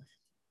you,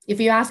 if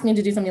you ask me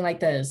to do something like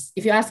this,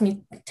 if you asked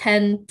me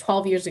 10,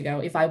 12 years ago,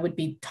 if I would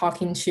be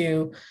talking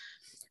to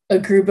a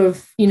group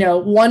of,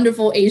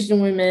 wonderful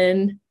Asian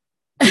women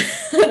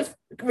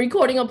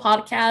recording a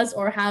podcast,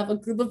 or have a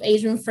group of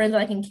Asian friends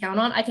that I can count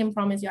on, I can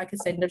promise you, I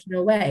could say there's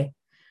no way.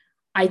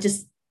 I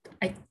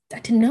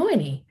didn't know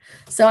any.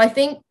 So I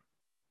think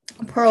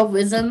Pearl of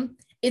Wisdom,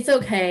 it's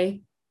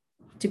okay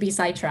to be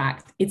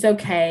sidetracked. It's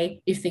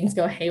okay if things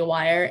go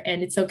haywire,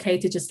 and it's okay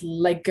to just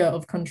let go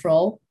of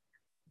control.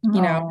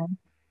 Yeah.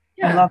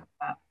 I love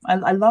that.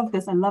 I love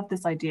this. I love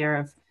this idea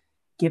of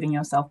giving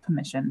yourself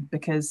permission,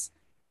 because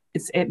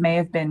it may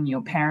have been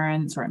your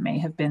parents, or it may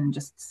have been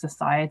just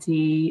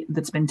society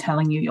that's been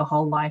telling you your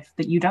whole life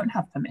that you don't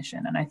have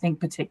permission. And I think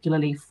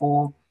particularly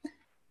for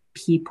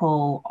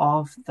people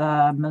of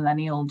the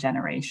millennial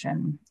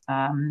generation,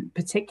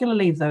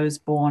 particularly those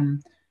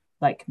born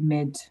like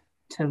mid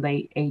to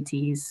late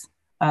 80s,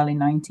 early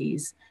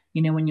 90s,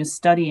 when you're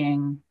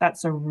studying,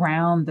 that's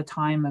around the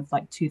time of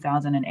like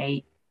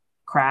 2008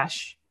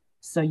 crash.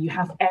 So you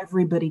have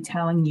everybody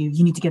telling you,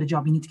 you need to get a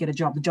job,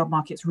 the job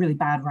market's really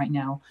bad right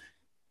now,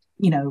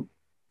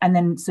 and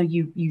then so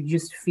you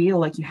just feel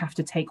like you have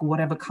to take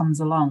whatever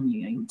comes along,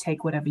 you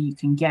take whatever you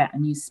can get,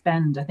 and you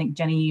spend, I think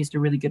Jenny used a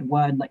really good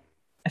word, like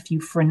a few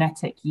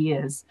frenetic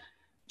years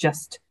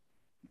just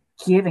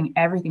giving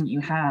everything you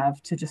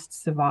have to just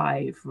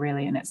survive,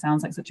 really. And it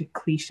sounds like such a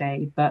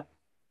cliche, but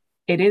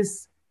it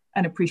is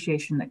an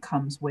appreciation that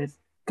comes with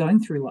going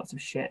through lots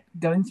of shit,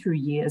 going through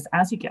years.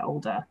 As you get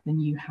older, then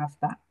you have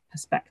that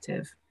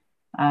perspective.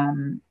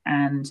 And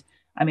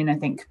I mean, I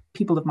think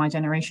people of my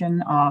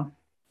generation are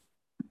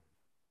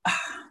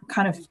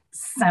kind of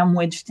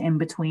sandwiched in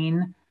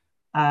between.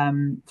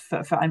 I'm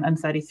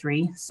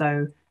 33,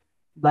 so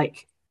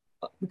like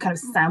kind of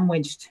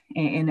sandwiched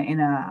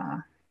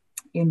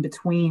in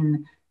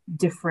between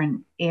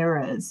different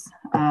eras.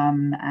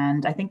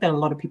 And I think that a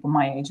lot of people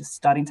my age are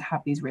starting to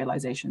have these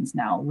realizations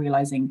now,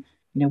 realizing,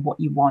 what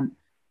you want,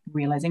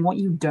 realizing what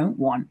you don't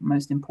want,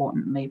 most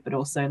importantly, but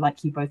also,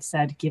 like you both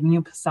said, giving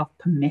yourself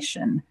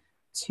permission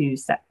to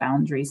set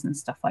boundaries and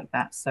stuff like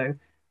that. So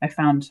I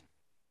found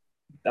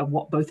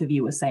what both of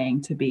you were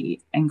saying to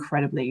be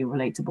incredibly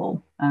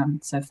relatable.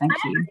 So thank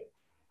you.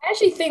 I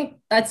actually think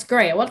that's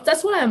great. Well,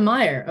 that's what I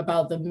admire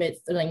about the mid,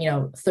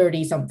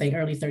 30 something,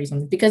 early 30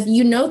 something, because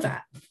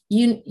that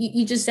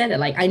you just said it.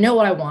 Like, I know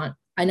what I want.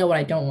 I know what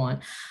I don't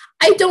want.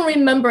 I don't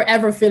remember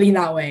ever feeling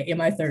that way in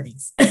my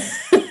 30s.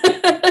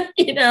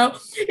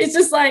 It's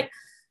just like,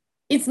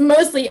 it's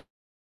mostly,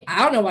 I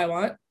don't know what I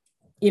want,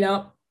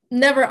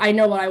 never I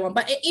know what I want.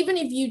 But even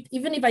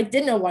if I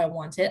didn't know what I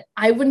wanted,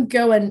 I wouldn't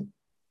go and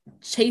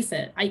chase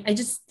it.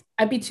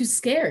 I'd be too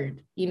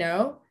scared,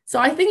 So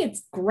I think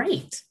it's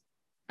great.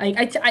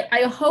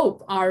 I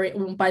hope by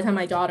the time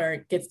my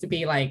daughter gets to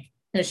be like,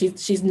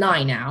 she's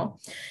 9 now,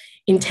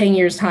 in 10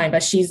 years time,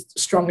 but she's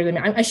stronger than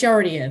me. She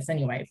already is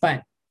anyway.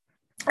 But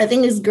I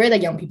think it's great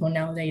that young people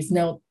nowadays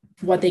know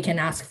what they can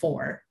ask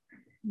for,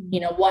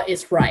 what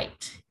is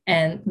right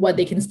and what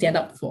they can stand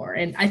up for.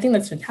 And I think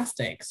that's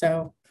fantastic.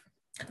 So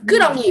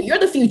good on you. You're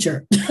the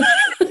future.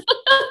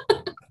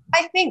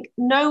 I think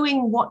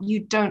knowing what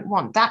you don't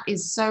want, that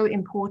is so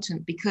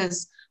important,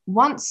 because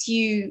once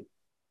you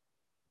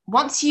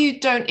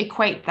don't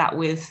equate that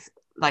with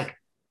like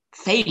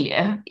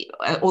failure,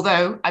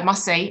 although I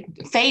must say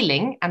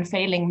failing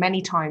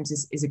many times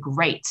is a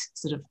great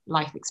sort of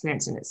life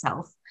experience in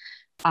itself.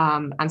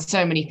 And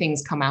so many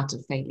things come out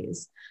of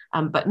failures.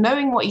 But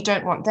knowing what you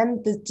don't want,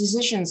 then the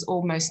decisions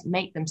almost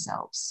make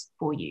themselves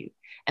for you.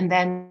 And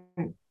then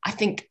I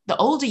think the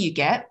older you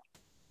get,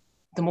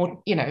 the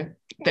more,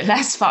 the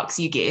less fucks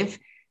you give,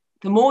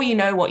 the more you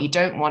know what you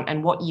don't want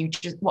and what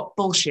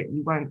bullshit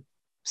you won't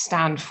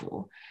stand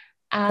for.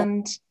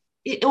 And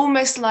it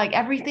almost like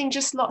everything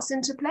just slots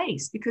into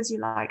place, because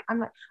you're like,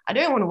 I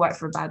don't want to work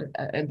for a bad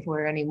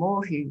employer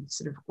anymore who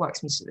sort of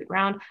works me to the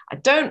ground. I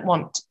don't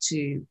want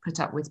to put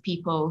up with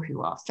people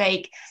who are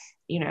fake.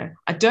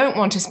 I don't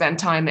want to spend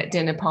time at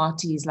dinner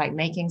parties, like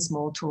making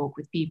small talk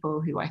with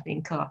people who I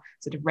think are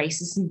sort of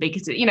racist and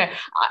bigoted.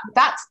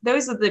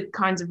 Those are the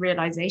kinds of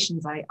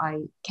realizations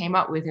I came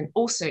up with, and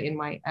also in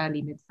my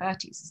early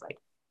mid-30s. It's like,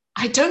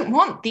 I don't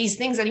want these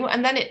things anymore.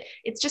 And then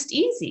it's just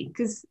easy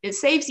because it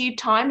saves you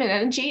time and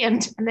energy,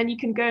 and then you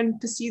can go and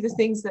pursue the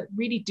things that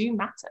really do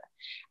matter.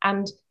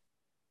 And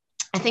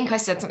I think I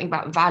said something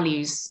about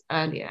values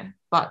earlier,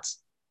 but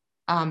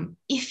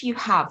if you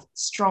have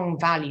strong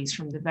values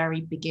from the very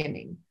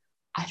beginning,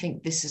 I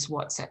think this is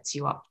what sets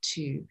you up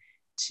to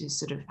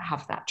sort of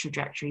have that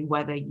trajectory,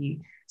 whether you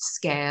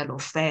scale or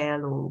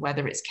fail or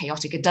whether it's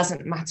chaotic, it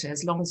doesn't matter.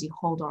 As long as you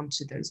hold on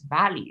to those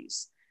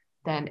values,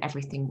 then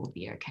everything will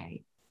be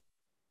okay.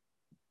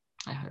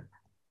 I hope.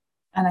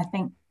 And I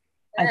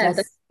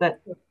guess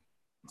that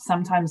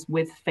sometimes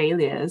with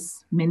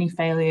failures, mini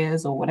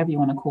failures or whatever you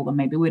want to call them,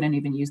 maybe we don't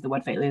even use the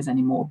word failures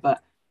anymore,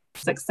 but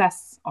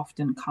success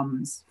often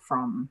comes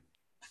from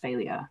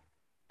failure,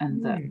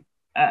 and that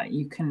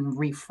you can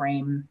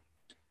reframe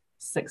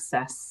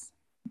success.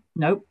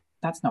 Nope,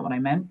 that's not what I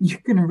meant. You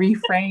can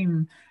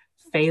reframe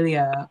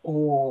failure,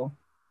 or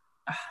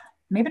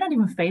maybe not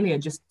even failure,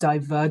 just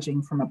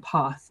diverging from a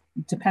path,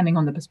 depending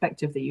on the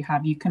perspective that you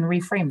have. You can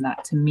reframe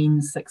that to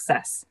mean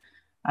success.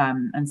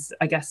 And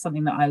I guess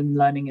something that I'm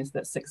learning is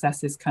that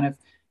success is kind of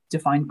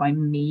defined by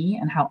me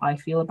and how I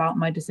feel about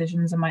my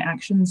decisions and my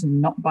actions,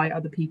 and not by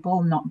other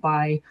people, not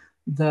by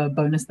the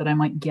bonus that I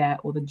might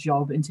get or the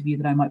job interview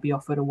that I might be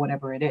offered or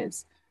whatever it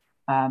is.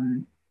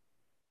 Do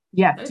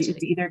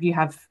either of you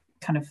have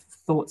kind of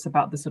thoughts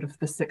about the sort of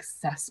the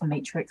success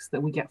matrix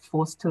that we get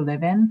forced to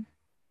live in?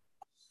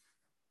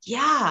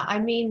 Yeah, I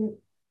mean,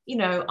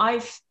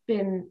 I've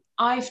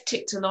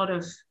ticked a lot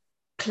of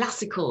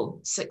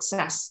classical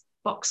success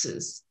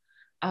boxes.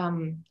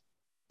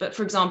 But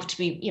for example, to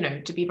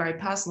be very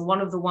personal,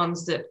 one of the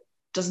ones that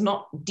does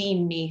not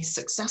deem me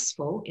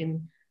successful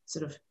in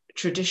sort of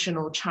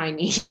traditional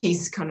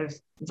Chinese kind of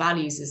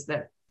values is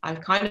that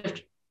I've kind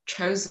of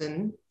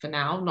chosen for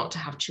now not to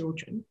have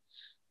children.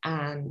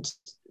 And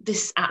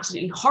this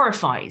absolutely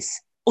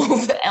horrifies all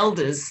the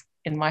elders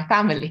in my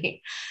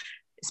family,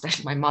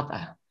 especially my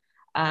mother.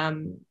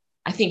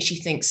 I think she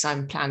thinks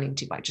I'm planning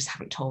to, but I just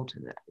haven't told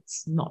her that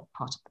it's not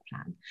part of the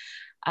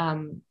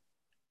plan.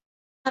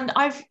 And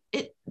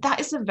that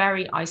is a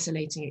very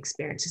isolating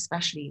experience,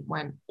 especially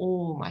when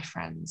all my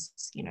friends,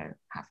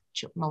 have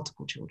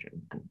multiple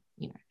children, and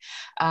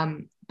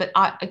but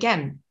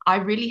I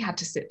really had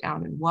to sit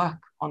down and work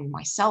on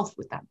myself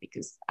with that,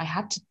 because I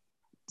had to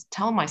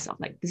tell myself,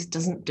 like, this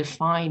doesn't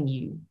define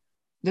you.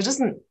 It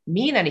doesn't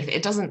mean anything.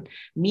 It doesn't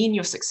mean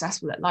you're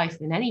successful at life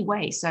in any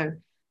way. So,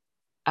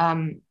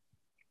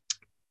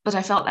 but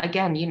I felt,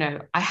 again,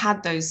 I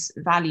had those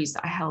values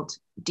that I held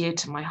dear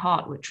to my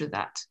heart, which were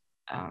that,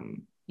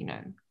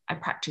 I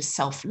practice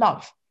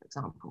self-love, for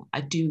example.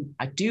 I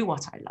do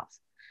what I love.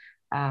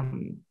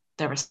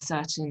 There are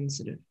certain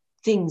sort of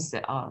things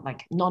that are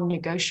like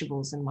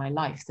non-negotiables in my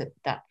life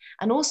that,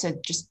 and also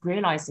just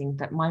realizing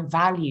that my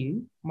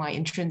value, my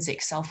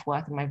intrinsic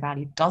self-worth and my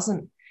value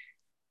doesn't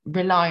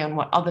rely on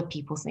what other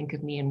people think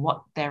of me and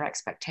what their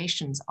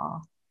expectations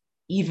are,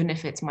 even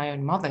if it's my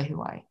own mother,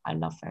 who I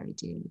love very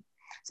dearly.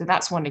 So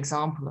that's one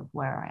example of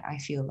where I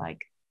feel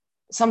like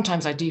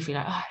sometimes I do feel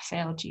like, I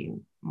failed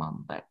you,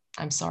 Mum, but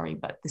I'm sorry,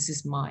 but this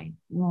is my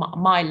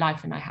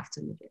life and I have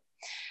to live it.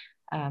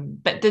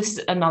 But this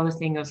is another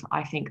thing of,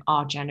 I think,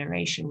 our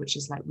generation, which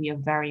is like, we are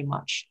very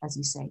much, as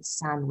you say,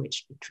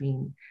 sandwiched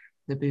between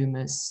the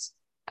boomers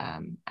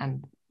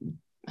and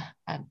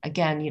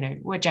again,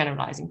 we're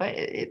generalizing, but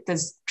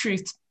there's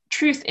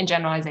truth in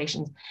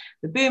generalizations.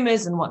 The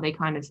boomers and what they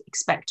kind of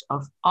expect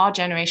of our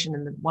generation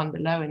and the one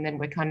below, and then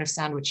we're kind of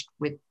sandwiched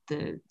with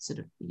the sort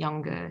of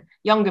younger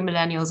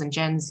millennials and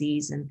Gen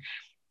Zs, and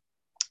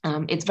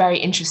it's very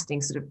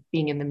interesting sort of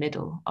being in the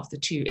middle of the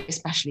two,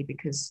 especially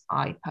because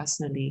I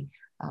personally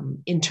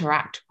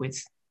interact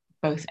with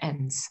both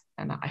ends,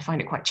 and I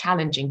find it quite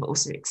challenging but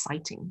also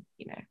exciting.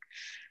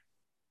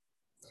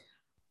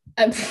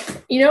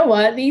 You know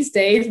what? These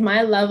days, my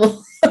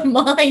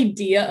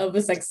idea of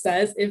a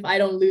success, if I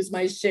don't lose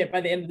my shit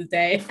by the end of the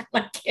day,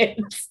 my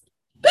kids.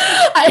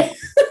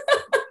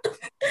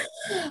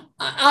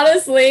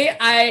 Honestly,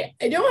 I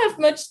don't have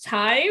much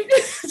time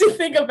to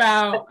think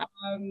about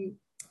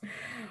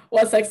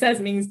what success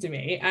means to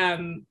me.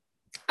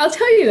 I'll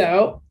tell you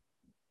though,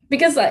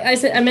 because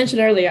I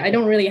mentioned earlier, I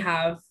don't really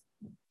have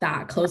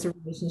that close a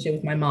relationship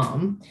with my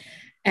mom,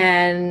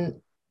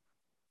 and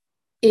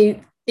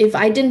if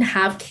I didn't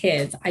have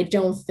kids, I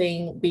don't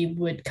think we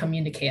would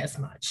communicate as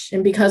much.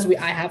 And because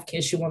I have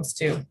kids, she wants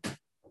to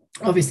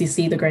obviously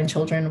see the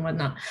grandchildren and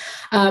whatnot.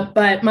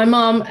 But my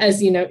mom,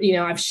 as you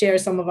know, I've shared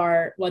some of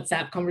our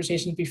WhatsApp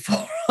conversations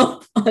before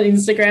on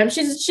Instagram.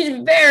 She's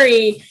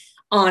very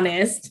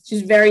honest.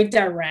 She's very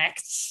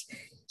direct.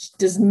 She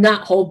does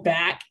not hold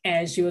back,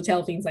 and she will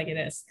tell things like it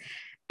is.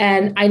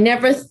 And I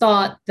never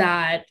thought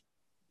that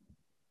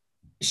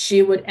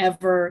she would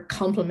ever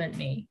compliment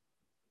me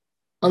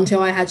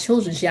until I had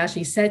children. She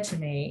actually said to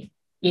me,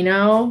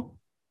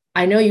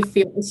 I know you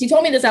feel, she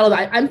told me this out of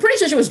the, I'm pretty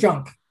sure she was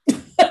drunk.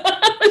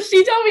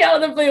 She told me out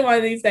of the blue one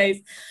of these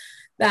days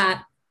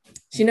that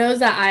she knows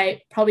that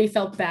I probably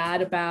felt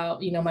bad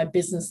about, you know, my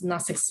business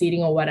not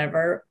succeeding or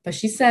whatever. But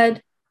she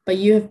said, but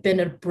you have been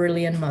a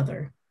brilliant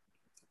mother.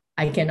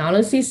 I can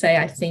honestly say,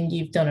 I think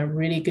you've done a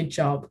really good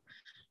job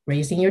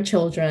raising your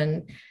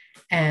children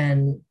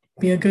and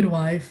be a good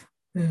wife.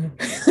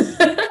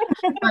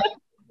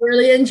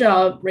 Brilliant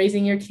job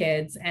raising your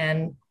kids,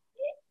 and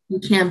you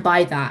can't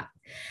buy that.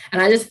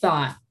 And I just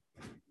thought,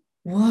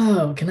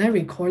 whoa, can I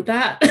record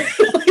that?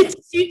 Like,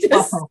 she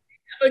just have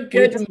a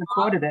good just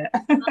recorded it.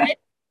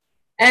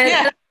 And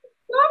yeah.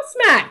 I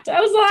smacked.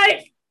 I was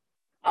like,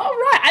 all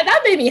right.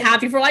 That made me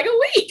happy for like a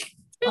week.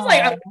 It was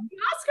like, I'm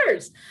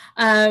Oscars.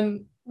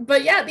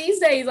 But yeah, these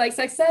days, like,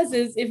 success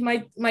is if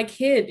my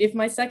kid, if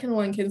my second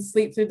one can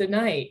sleep through the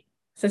night.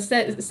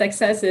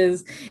 Success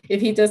is if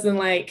he doesn't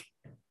like.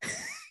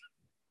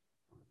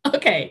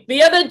 Okay,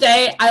 the other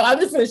day, I'm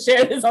just going to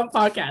share this on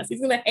podcast. He's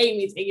going to hate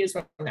me 10 years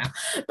from now.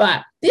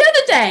 But the other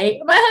day,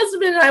 my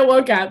husband and I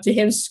woke up to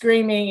him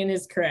screaming in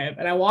his crib.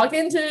 And I walked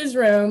into his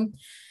room.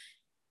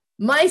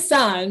 My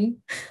son,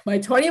 my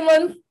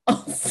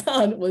 21-month-old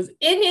son, was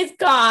in his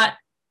cot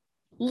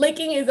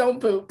licking his own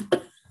poop.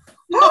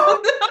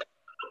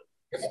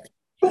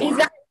 He's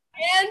got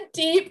his hand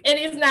deep in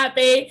his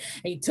nappy.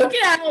 And he took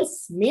it out,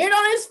 smeared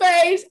on his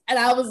face. And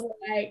I was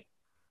like,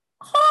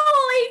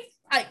 holy...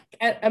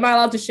 am I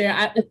allowed to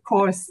share? Of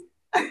course.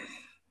 What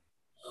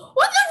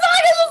the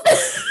fuck is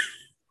this?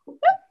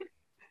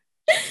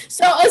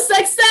 So a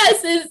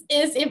success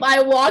is if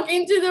I walk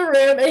into the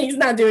room and he's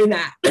not doing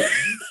that.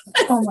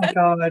 Oh my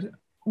God.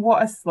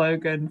 What a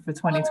slogan for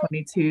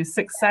 2022.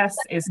 Success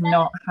is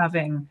not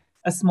having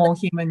a small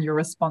human you're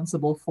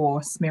responsible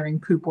for smearing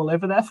poop all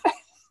over their face.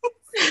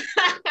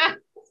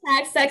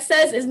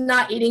 Success is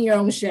not eating your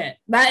own shit.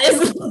 That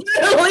is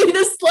literally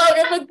the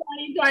slogan for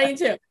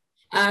 2022.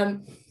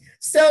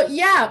 So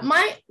yeah,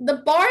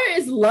 the bar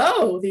is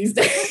low these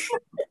days.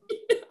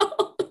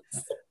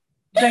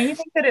 Don't you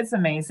think that it's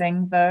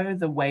amazing, though,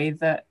 the way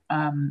that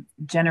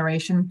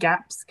generation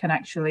gaps can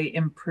actually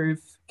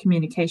improve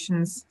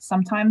communications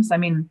sometimes? I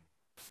mean,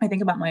 I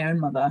think about my own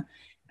mother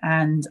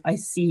and I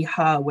see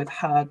her with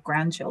her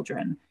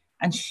grandchildren,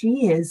 and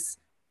she is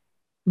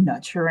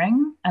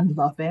nurturing and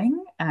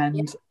loving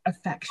and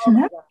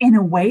affectionate in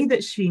a way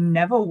that she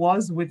never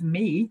was with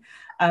me.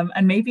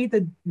 And maybe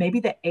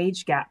the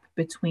age gap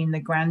between the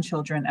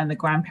grandchildren and the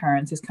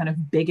grandparents is kind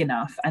of big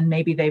enough, and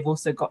maybe they've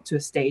also got to a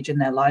stage in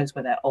their lives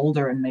where they're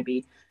older and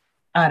maybe,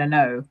 I don't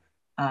know,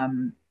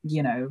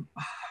 you know,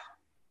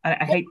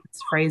 I hate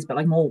this phrase, but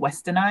like more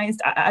westernized.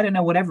 I don't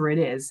know, whatever it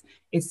is,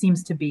 it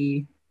seems to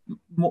be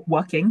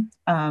working.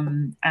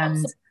 And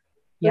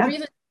yeah. The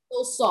reason it's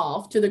so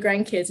soft to the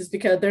grandkids is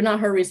because they're not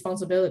her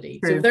responsibility.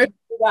 True. So if they're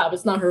screwed up,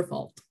 it's not her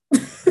fault.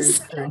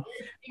 True.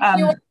 If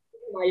you want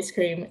ice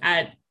cream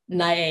at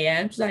 9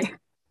 a.m., she's like,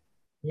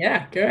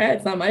 yeah, go ahead.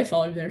 It's not my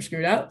fault if they're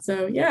screwed up.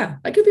 So yeah,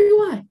 that could be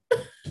why.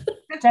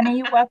 Jenny,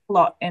 you work a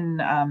lot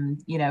in,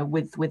 you know,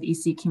 with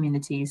EC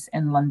communities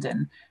in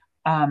London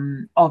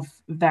of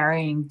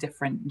varying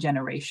different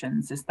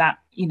generations. Is that,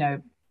 you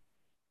know,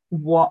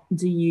 what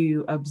do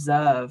you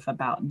observe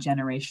about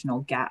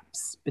generational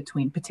gaps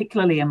between,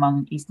 particularly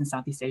among East and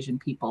Southeast Asian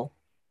people?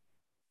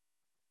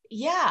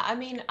 Yeah, I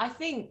mean, I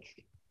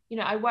think, you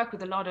know, I work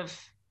with a lot of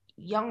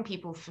young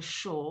people for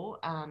sure,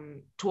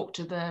 talk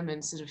to them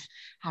and sort of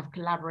have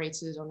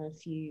collaborated on a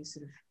few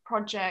sort of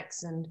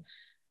projects. And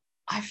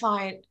I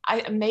find,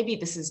 maybe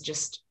this is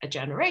just a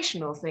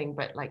generational thing,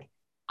 but like,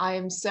 I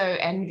am so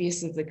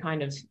envious of the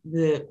kind of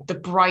the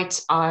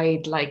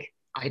bright-eyed like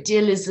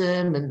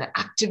idealism and the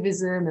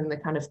activism and the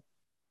kind of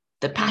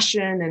the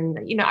passion.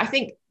 And, you know, I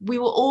think we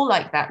were all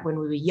like that when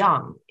we were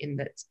young, in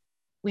that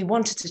we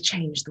wanted to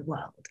change the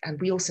world. And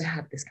we also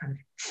had this kind of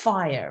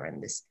fire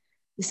and this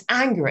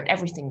anger at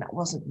everything that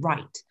wasn't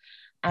right.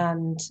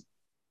 And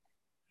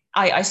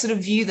I sort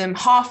of view them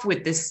half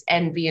with this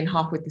envy and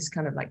half with this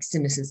kind of like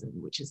cynicism,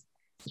 which is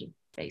sort of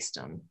based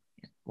on,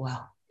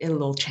 well,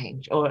 it'll all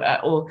change,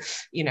 or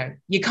you know,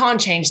 you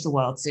can't change the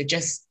world, so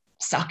just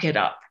suck it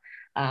up.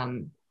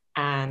 So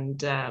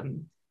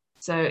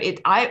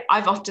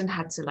I've often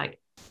had to like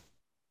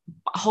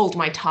hold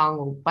my tongue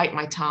or bite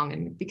my tongue,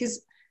 and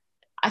because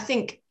I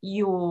think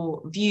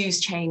your views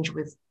change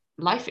with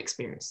life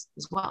experience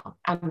as well,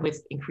 and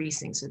with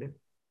increasing sort of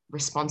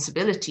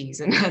responsibilities.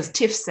 And as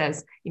Tiff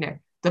says, you know,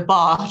 the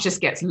bar just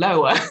gets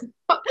lower.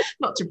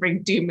 Not to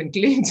bring doom and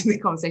gloom to the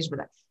conversation,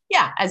 but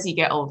yeah, as you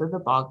get older, the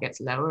bar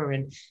gets lower.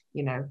 And,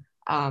 you know,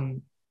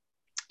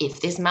 if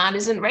this man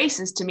isn't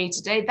racist to me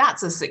today,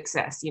 that's a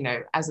success, you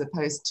know, as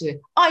opposed to,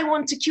 I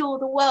want to cure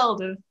the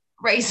world of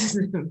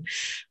racism.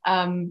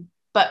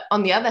 But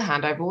on the other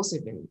hand, I've also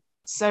been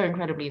so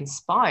incredibly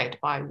inspired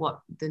by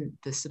what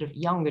the sort of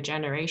younger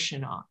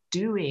generation are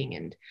doing,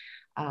 and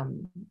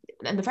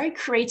the very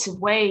creative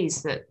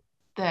ways that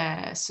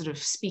they're sort of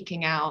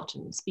speaking out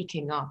and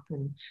speaking up.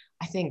 And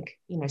I think,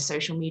 you know,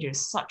 social media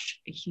is such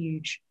a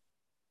huge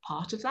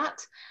part of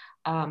that.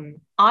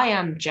 I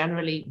am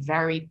generally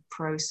very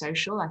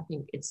pro-social. I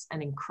think it's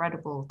an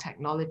incredible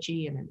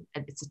technology, and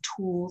it's a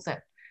tool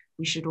that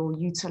we should all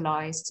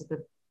utilize to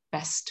the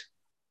best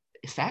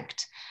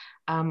effect.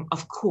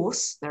 Of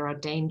course, there are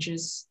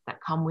dangers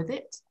that come with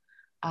it.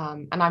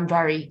 And I'm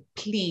very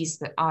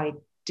pleased that I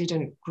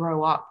didn't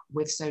grow up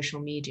with social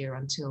media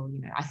until,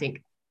 I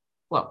think,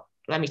 well,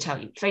 let me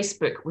tell you,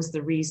 Facebook was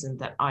the reason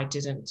that I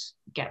didn't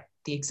get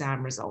the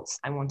exam results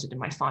I wanted in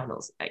my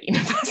finals at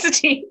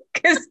university,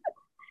 because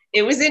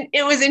it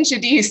was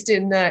introduced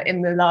in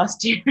the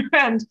last year,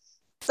 and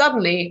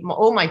suddenly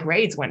all my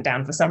grades went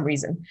down for some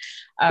reason.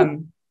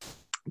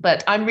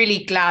 But I'm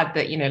really glad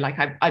that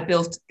I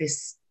built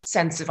this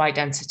sense of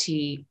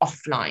identity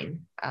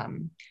offline,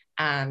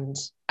 and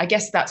I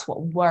guess that's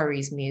what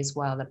worries me as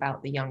well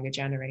about the younger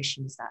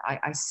generations, that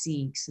I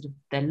see sort of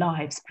their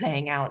lives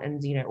playing out,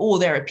 and all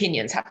their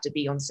opinions have to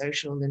be on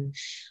social, and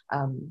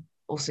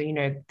also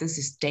there's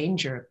this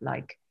danger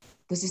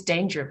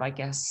of I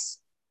guess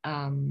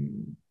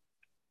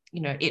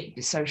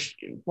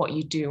what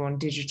you do on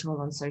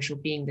digital, on social,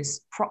 being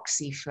this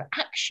proxy for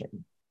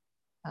action,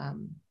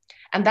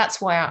 and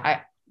that's why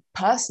I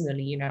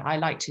personally, I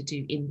like to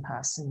do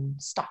in-person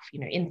stuff,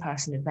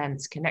 in-person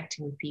events,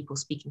 connecting with people,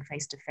 speaking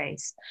face to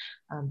face,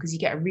 because you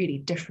get a really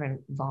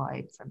different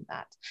vibe from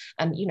that.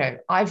 And,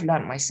 I've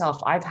learned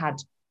myself, I've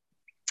had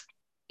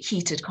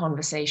heated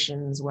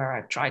conversations where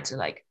I've tried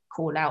to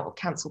call out or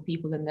cancel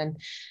people, and then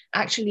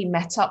actually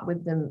met up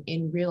with them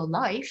in real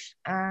life,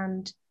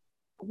 and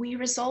we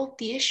resolved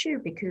the issue,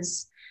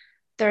 because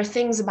there are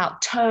things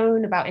about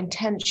tone, about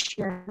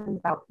intention,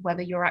 about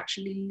whether you're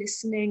actually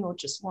listening or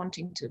just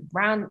wanting to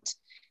rant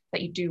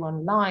that you do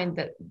online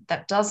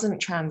that doesn't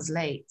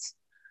translate.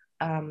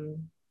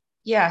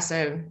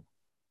 So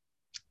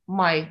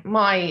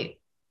my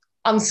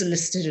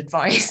unsolicited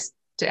advice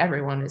to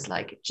everyone is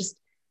just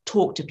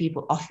talk to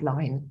people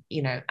offline,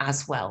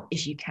 as well,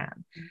 if you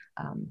can.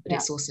 But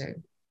it's also,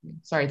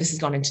 sorry, this has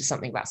gone into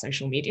something about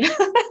social media.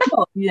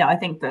 Well, yeah, I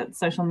think that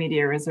social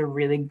media is a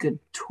really good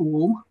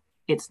tool.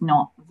 It's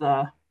not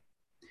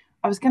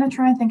I was going to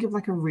try and think of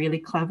a really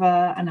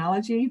clever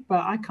analogy,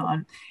 but I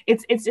can't.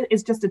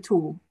 It's just a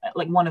tool,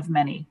 one of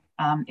many,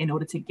 in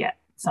order to get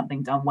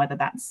something done, whether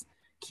that's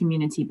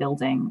community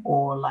building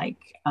or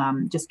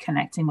just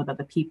connecting with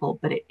other people,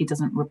 but it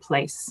doesn't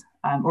replace,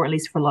 or at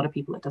least for a lot of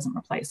people, it doesn't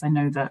replace. I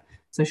know that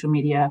social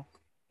media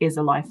is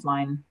a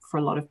lifeline for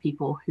a lot of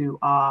people who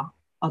have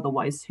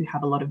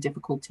a lot of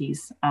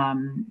difficulties,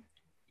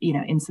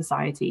 in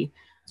society.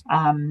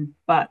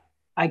 But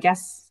I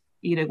guess,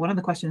 one of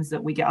the questions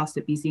that we get asked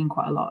at BCN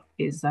quite a lot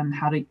is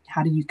how do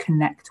you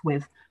connect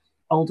with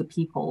older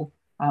people,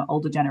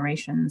 older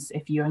generations,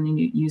 if you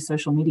only use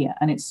social media?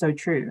 And it's so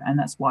true. And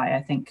that's why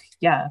I think,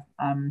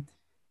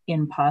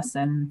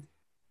 in-person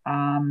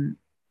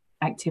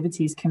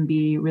activities can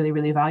be really,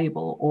 really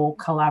valuable, or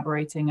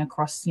collaborating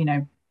across,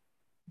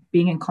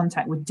 being in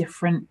contact with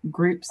different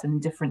groups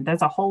and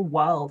there's a whole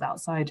world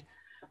outside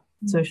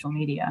social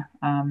media,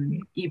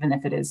 even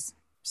if it is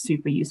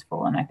super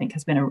useful, and I think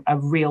has been a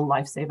real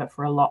lifesaver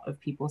for a lot of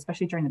people,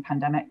 especially during the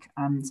pandemic,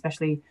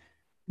 especially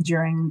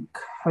during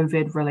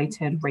COVID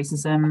related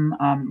racism,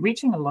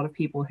 reaching a lot of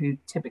people who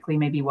typically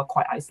maybe were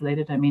quite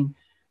isolated. I mean,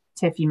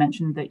 Tiff, you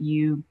mentioned that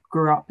you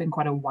grew up in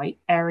quite a white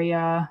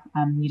area.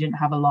 You didn't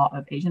have a lot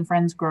of Asian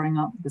friends growing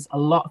up. There's a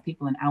lot of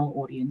people in our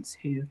audience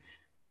who,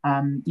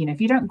 if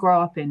you don't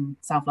grow up in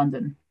South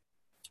London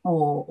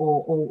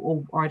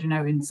or I don't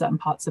know, in certain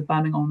parts of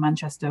Birmingham or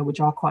Manchester, which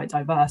are quite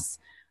diverse,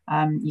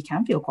 you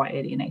can feel quite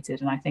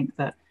alienated. And I think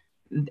that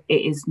it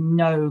is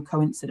no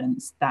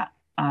coincidence that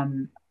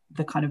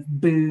the kind of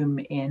boom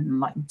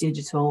in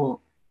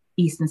digital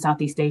East and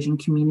Southeast Asian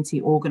community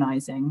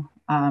organizing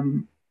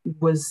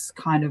was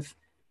kind of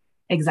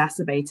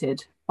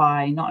exacerbated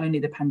by not only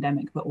the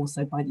pandemic, but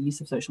also by the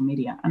use of social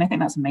media. And I think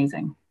that's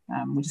amazing.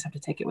 We just have to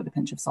take it with a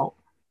pinch of salt.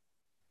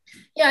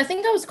 Yeah, I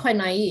think I was quite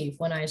naive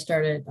when I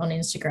started on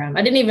Instagram.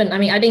 I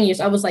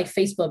was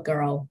Facebook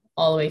girl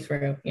all the way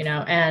through,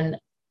 and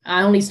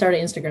I only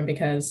started Instagram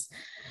because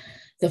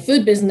the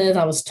food business,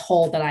 I was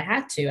told that I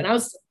had to. And I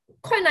was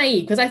quite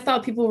naive because I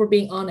thought people were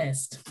being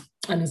honest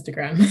on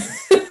Instagram.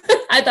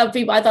 I thought,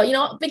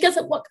 because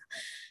of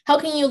how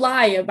can you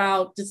lie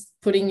about just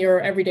putting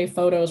your everyday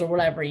photos or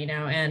whatever,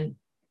 and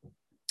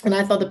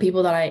I thought the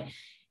people that I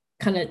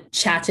kind of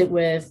chatted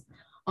with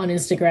on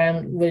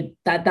Instagram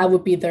that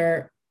would be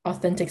their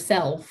authentic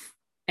self.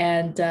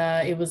 And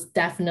it was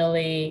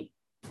definitely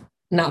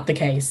not the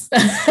case.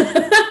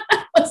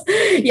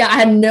 I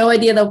had no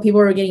idea that people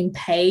were getting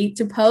paid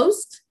to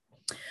post.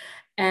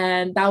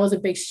 And that was a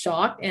big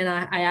shock. And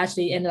I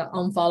actually ended up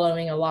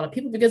unfollowing a lot of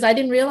people because I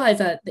didn't realize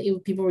that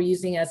people were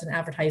using it as an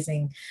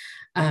advertising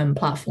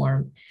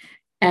platform.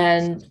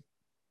 And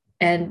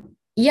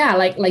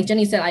like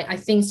Jenny said, I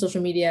think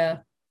social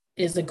media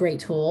is a great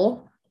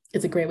tool.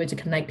 It's a great way to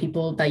connect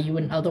people that you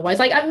wouldn't otherwise.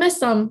 I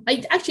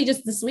actually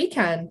just this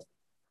weekend,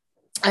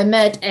 I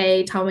met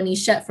a Taiwanese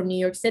chef from New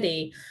York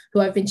City who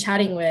I've been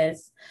chatting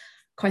with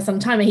quite some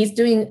time, and he's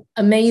doing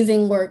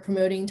amazing work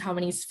promoting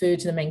Taiwanese food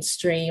to the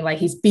mainstream. Like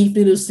his beef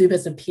noodle soup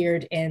has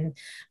appeared in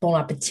Bon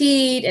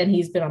Appetit, and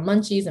he's been on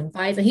Munchies and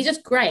Vice, and he's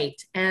just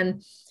great.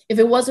 And if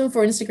it wasn't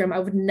for Instagram, I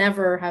would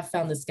never have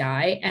found this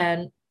guy.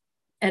 And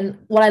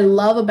what I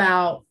love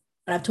about,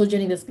 and I've told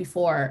Jenny this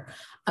before,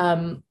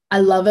 I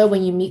love it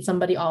when you meet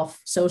somebody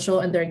off social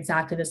and they're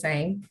exactly the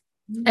same.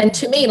 And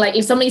to me, like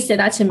if somebody said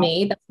that to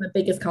me, that's my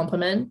biggest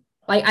compliment.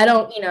 Like I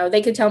don't,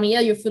 they could tell me, yeah,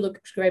 your food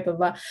looks great, blah,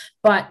 blah.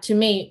 But to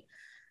me,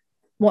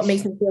 what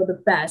makes me feel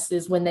the best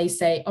is when they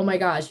say, oh my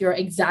gosh, you're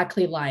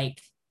exactly like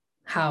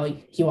how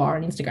you are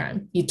on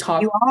Instagram. You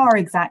are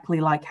exactly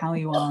like how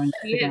you are on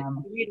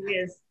Instagram. It really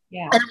is.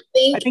 Yeah. I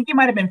think you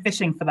might have been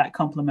fishing for that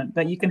compliment,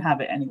 but you can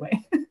have it anyway.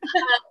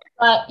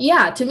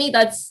 Yeah, to me,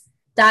 that's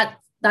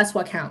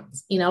what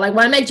counts. Like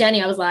when I met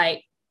Jenny, I was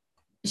like,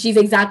 she's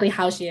exactly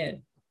how she is.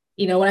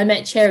 When I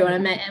met Cherry, when I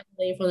met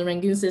Emily from the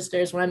Rangoon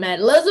Sisters, when I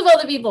met loads of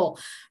other people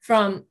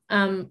from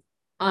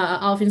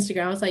off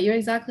Instagram, I was like, you're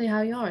exactly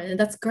how you are. And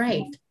that's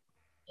great,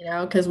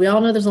 because we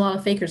all know there's a lot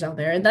of fakers out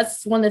there. And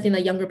that's one of the things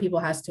that younger people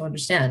has to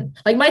understand.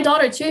 Like my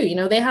daughter too,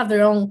 they have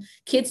their own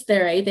kids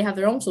their age, they have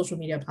their own social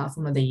media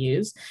platform that they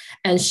use.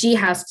 And she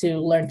has to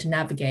learn to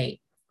navigate.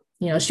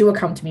 She will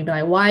come to me and be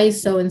like, why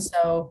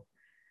so-and-so,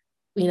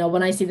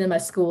 when I see them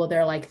at school,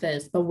 they're like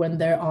this, but when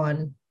they're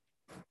on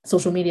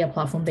social media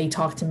platform, they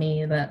talk to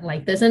me that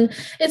like this. And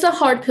it's a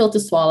hard pill to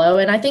swallow.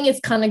 And I think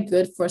it's kind of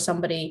good for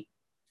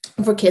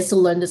kids to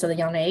learn this at a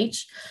young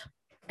age.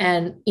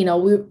 And,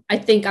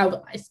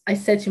 I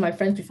said to my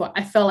friends before,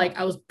 I felt like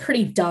I was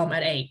pretty dumb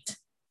at 8,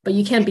 but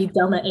you can't be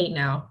dumb at 8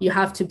 now. You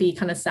have to be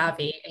kind of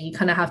savvy, and you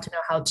kind of have to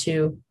know how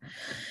to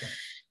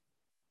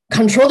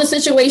control the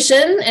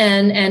situation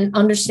and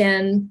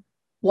understand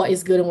what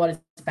is good and what is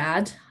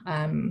bad.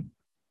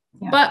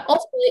 But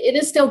ultimately it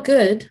is still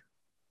good.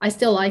 I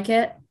still like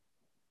it.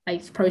 I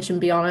probably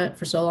shouldn't be on it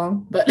for so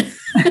long, but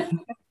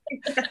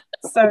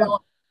so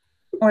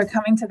we're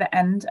coming to the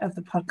end of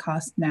the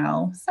podcast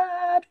now.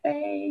 Sad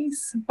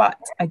face. But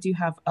I do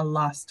have a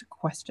last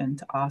question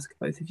to ask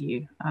both of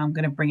you. I'm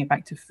going to bring it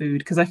back to food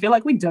because I feel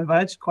like we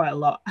diverged quite a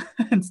lot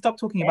and stopped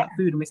talking about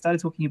food and we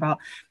started talking about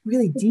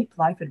really deep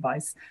life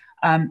advice.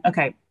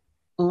 Okay,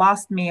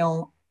 last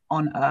meal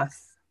on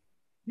earth.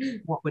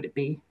 What would it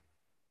be?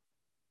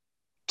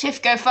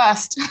 Tiff, go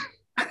first.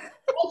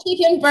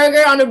 Chicken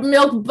burger on a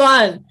milk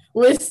bun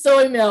with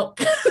soy milk.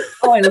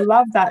 Oh, I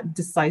love that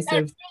decisive.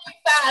 Really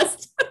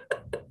fast.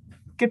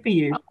 Good for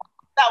you.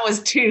 That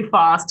was too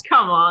fast.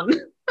 Come on.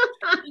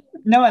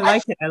 No, I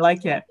like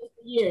it.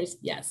 Years.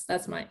 Yes,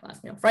 that's my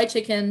last meal. Fried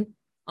chicken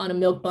on a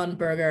milk bun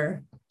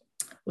burger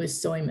with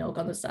soy milk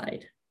on the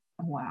side.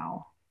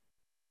 Wow.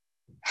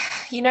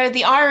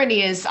 The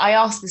irony is I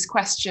asked this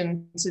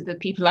question to the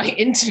people I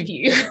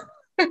interview.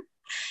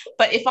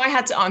 But if I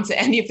had to answer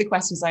any of the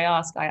questions I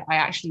ask, I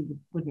actually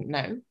wouldn't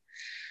know.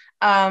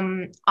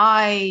 Do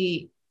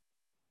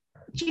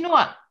you know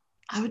what?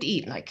 I would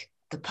eat like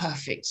the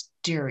perfect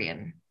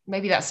durian.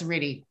 Maybe that's a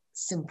really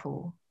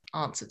simple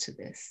answer to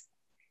this.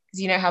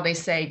 Because you know how they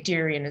say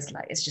durian is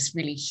like, it's just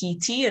really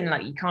heaty and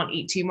like you can't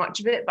eat too much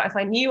of it. But if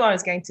I knew I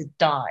was going to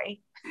die,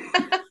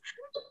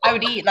 I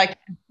would eat like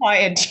an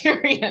entire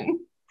durian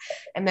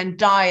and then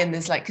die in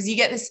this, like, because you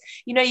get this,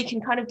 you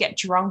can kind of get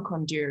drunk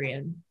on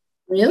durian.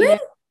 Really?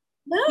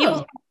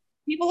 No.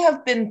 People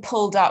have been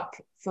pulled up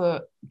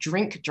for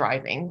drink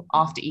driving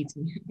after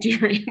eating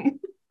durian.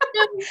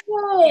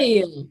 No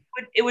way.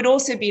 It would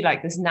also be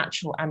like this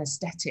natural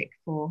anesthetic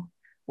for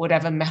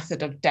whatever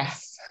method of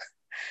death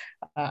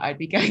I'd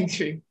be going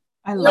through.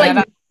 I love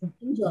that.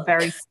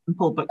 Very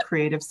simple but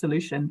creative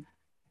solution.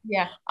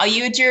 Yeah. Are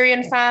you a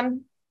durian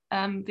fan,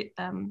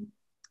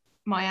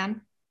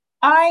 Mayan?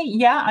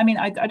 I mean,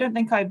 I don't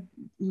think I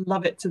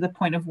love it to the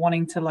point of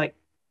wanting to like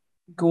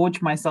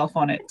gorge myself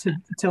on it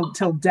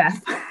till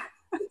death.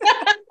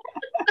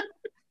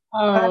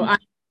 I'm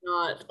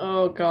not.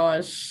 Oh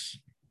gosh,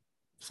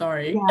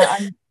 sorry.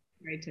 Yeah,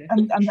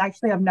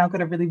 I've now got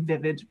a really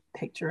vivid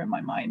picture in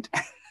my mind.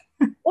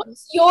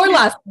 What's your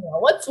last meal?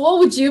 What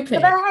would you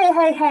pick?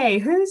 Hey,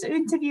 who's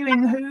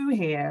interviewing who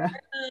here?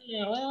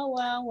 Well.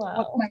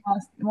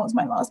 What's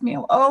my last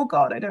meal? Oh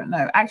God, I don't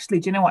know. Actually,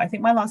 do you know what? I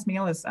think my last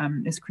meal is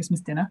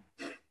Christmas dinner.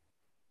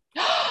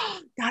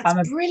 I'm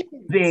a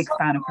brilliant. Big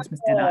fan of Christmas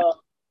dinner.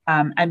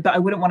 But I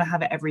wouldn't want to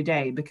have it every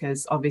day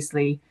because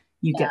obviously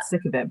you get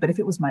sick of it. But if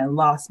it was my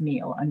last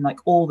meal and like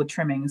all the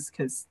trimmings,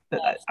 because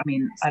I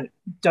mean, I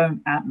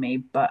don't at me,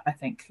 but I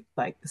think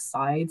like the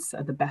sides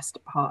are the best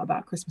part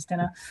about Christmas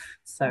dinner.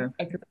 So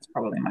that's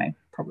probably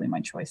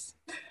my choice.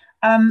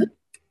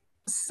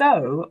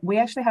 So we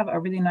actually have a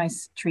really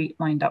nice treat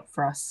lined up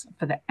for us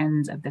for the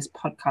end of this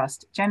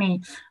podcast.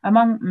 Jenny,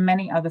 among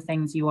many other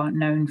things, you are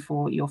known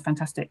for your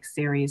fantastic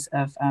series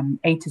of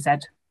A to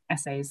Z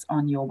essays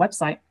on your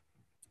website,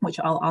 which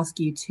I'll ask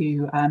you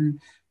to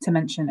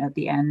mention at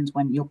the end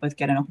when you'll both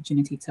get an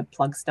opportunity to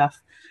plug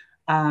stuff.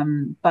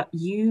 But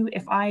you,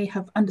 if I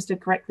have understood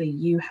correctly,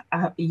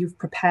 you've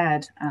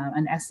prepared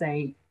an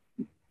essay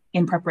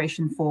in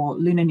preparation for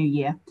Lunar New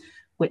Year,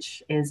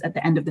 which is at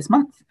the end of this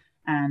month.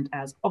 and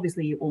as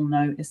obviously you all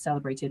know, is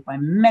celebrated by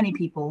many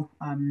people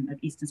of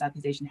East and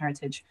Southeast Asian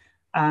heritage.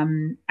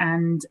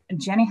 And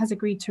Jenny has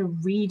agreed to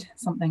read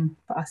something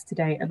for us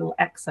today, a little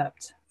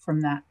excerpt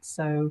from that.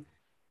 So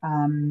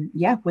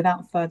yeah,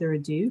 without further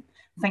ado,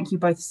 thank you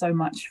both so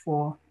much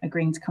for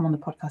agreeing to come on the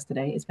podcast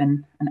today. It's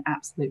been an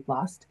absolute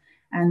blast.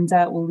 And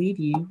we'll leave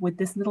you with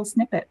this little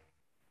snippet.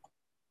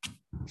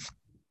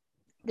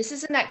 This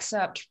is an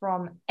excerpt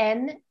from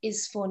N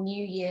is for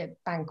New Year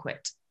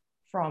Banquet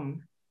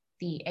from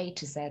the A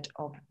to Z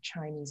of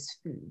Chinese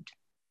food.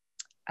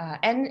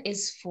 N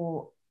is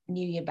for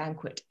New Year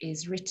Banquet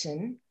is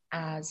written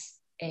as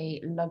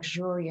a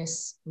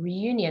luxurious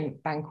reunion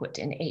banquet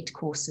in 8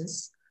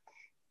 courses.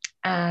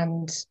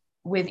 And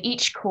with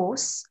each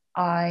course,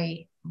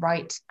 I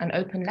write an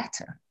open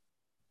letter,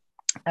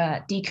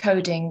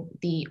 decoding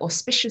the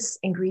auspicious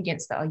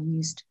ingredients that are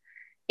used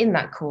in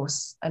that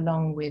course,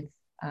 along with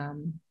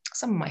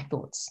some of my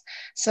thoughts.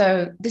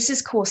 So this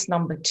is course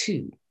number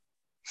 2.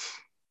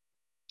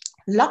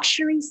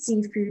 Luxury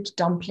seafood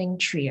dumpling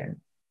trio.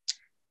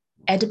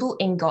 Edible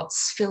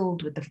ingots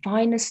filled with the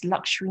finest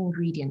luxury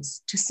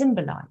ingredients to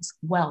symbolize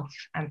wealth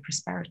and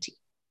prosperity.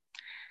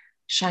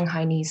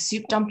 Shanghainese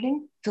soup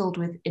dumpling filled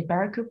with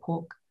Iberico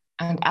pork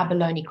and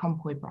abalone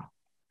compoy broth.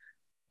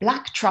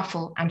 Black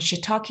truffle and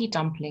shiitake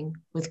dumpling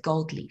with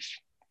gold leaf.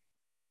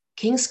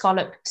 King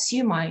scallop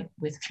siu mai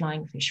with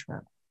flying fish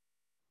roe.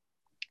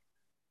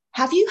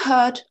 Have you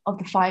heard of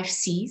the 5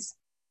 C's?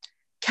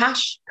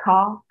 Cash,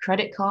 car,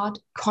 credit card,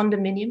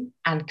 condominium,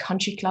 and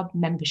country club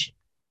membership.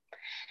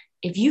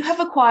 If you have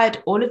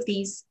acquired all of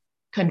these,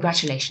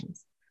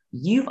 congratulations.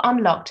 You've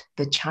unlocked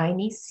the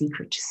Chinese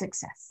secret to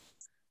success.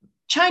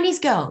 Chinese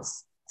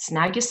girls,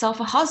 snag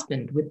yourself a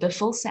husband with the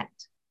full set.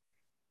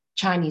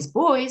 Chinese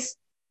boys,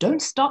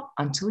 don't stop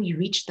until you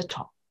reach the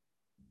top.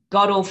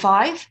 Got all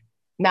 5?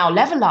 Now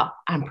level up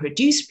and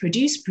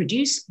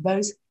produce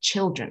those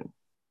children.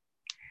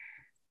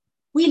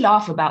 We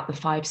laugh about the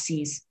 5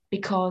 C's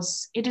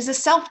because it is a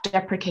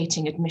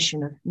self-deprecating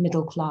admission of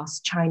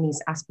middle-class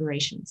Chinese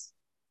aspirations.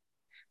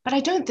 But I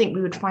don't think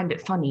we would find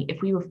it funny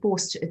if we were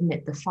forced to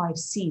admit the 5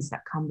 C's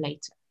that come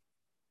later.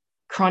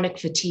 Chronic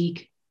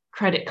fatigue,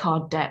 credit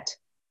card debt,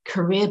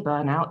 career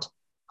burnout,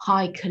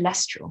 high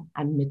cholesterol,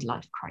 and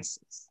midlife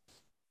crisis.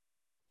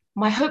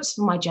 My hopes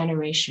for my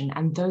generation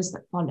and those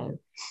that follow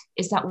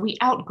is that we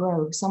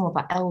outgrow some of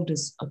our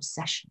elders'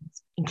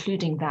 obsessions,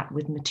 including that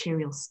with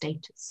material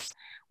status,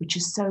 which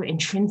is so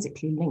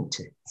intrinsically linked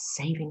to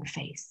saving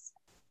face.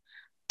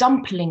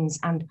 Dumplings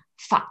and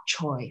fat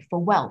choy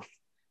for wealth,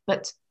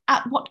 but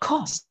at what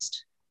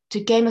cost?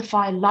 To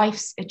gamify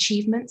life's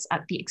achievements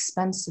at the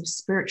expense of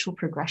spiritual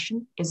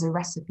progression is a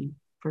recipe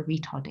for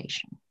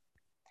retardation.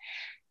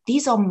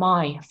 These are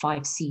my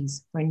 5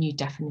 C's for a new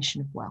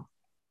definition of wealth.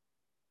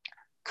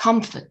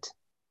 Comfort,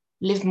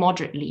 live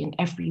moderately in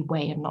every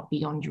way and not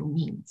beyond your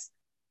means.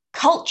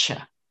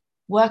 Culture,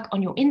 work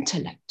on your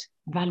intellect,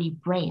 value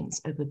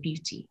brains over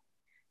beauty.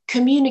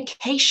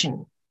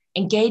 Communication,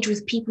 engage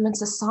with people and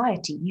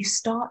society. You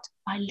start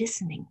by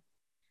listening.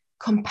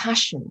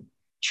 Compassion,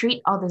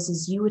 treat others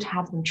as you would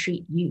have them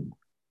treat you.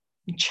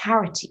 And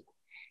charity,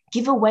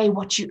 give away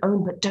what you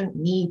own but don't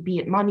need, be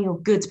it money or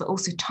goods, but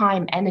also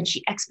time,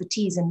 energy,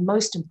 expertise, and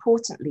most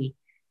importantly,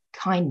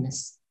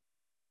 kindness.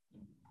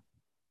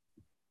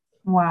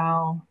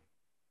 Wow.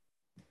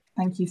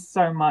 Thank you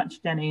so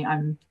much, Jenny.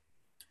 I'm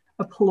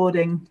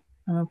applauding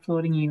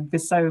you.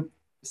 It's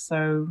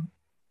so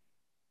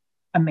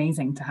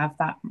amazing to have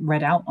that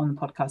read out on the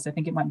podcast. I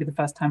think it might be the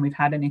first time we've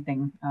had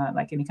anything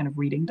like any kind of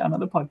reading done on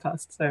the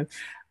podcast. So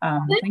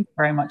thank you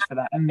very much for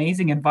that.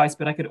 Amazing advice.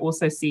 But I could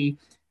also see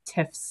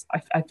Tiff's,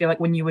 I feel like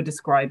when you were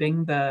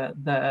describing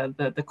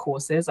the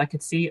courses, I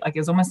could see, like, it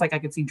was almost like I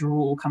could see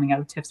drool coming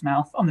out of Tiff's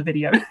mouth on the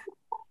video.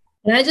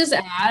 Can I just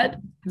add,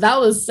 that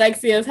was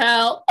sexy as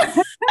hell.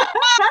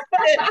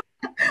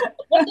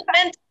 Wasn't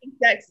meant to be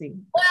sexy.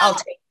 Well, I'll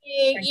take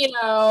it. You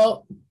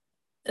know,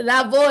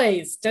 that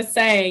voice, just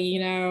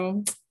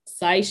saying,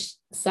 side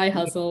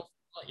hustle.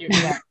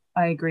 Yeah,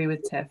 I agree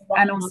with Tiff.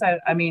 And also,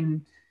 I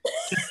mean,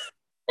 just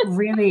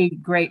really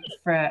great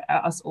for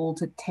us all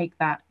to take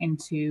that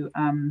into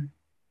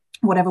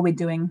whatever we're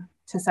doing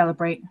to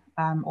celebrate,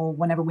 or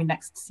whenever we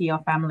next see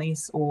our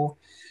families, or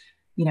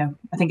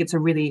I think it's a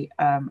really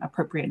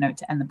appropriate note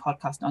to end the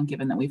podcast on,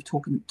 given that we've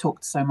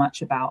talked so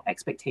much about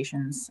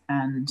expectations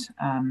and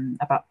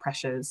about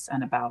pressures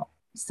and about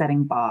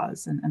setting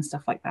bars and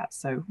stuff like that.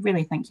 So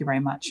really, thank you very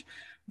much.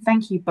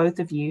 Thank you, both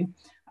of you.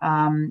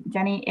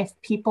 Jenny, if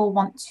people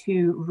want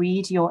to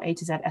read your A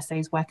to Z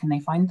essays, where can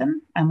they find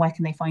them and where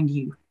can they find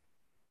you?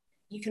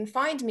 You can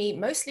find me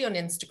mostly on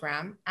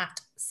Instagram at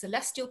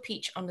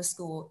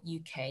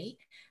celestialpeach_UK,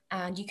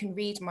 and you can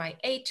read my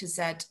A to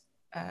Z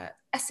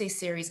essay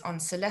series on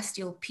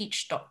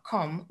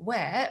celestialpeach.com,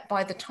 where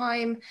by the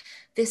time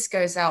this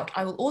goes out,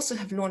 I will also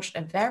have launched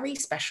a very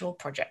special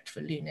project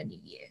for Lunar New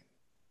Year.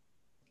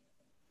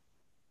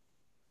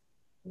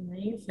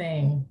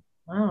 Amazing.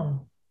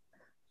 Wow.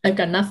 I've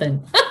got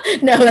nothing.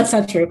 No, that's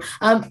not true.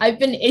 I've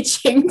been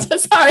itching to,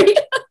 sorry,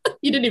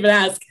 you didn't even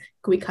ask.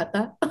 Could we cut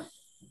that?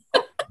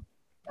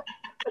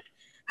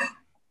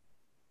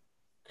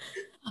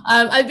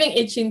 I've been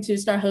itching to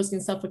start hosting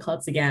stuff for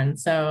clubs again.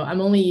 So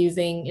I'm only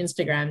using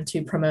Instagram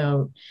to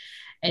promote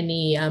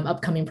any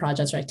upcoming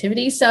projects or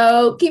activities.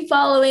 So keep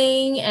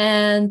following,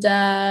 and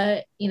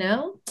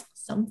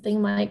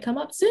something might come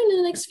up soon in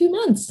the next few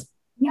months.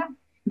 Yeah,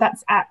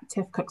 that's at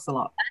Tiff Cooks a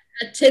Lot.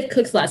 At Tiff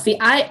Cooks a Lot. See,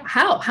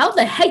 how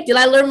the heck did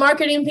I learn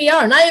marketing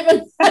PR? Not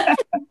even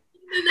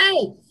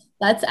today.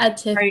 That's at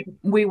Tiff. Right.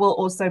 We will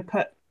also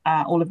put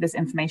all of this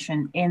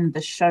information in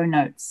the show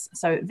notes.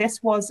 So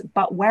this was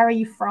But Where Are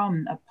You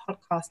From? A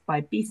podcast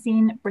by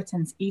BeSeen,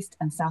 Britain's East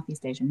and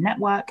Southeast Asian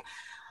Network.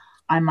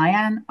 I'm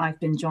Mayan. I've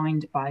been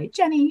joined by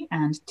Jenny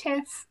and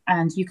Tiff,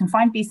 and you can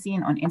find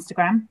BeSeen on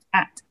Instagram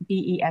at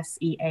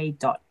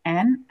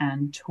besea.n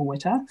and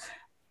Twitter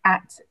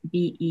at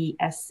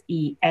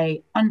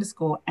BESEA_N.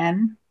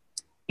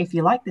 If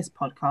you like this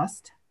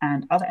podcast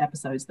and other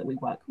episodes that we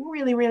work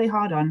really, really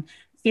hard on,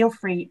 feel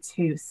free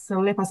to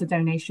slip us a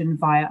donation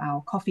via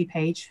our Ko-fi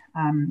page,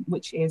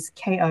 which is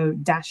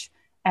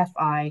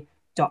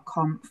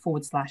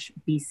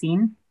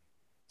ko-fi.com/BeSeen.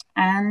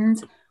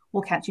 And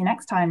we'll catch you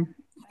next time.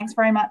 Thanks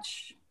very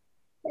much.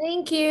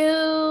 Thank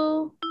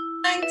you.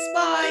 Thanks.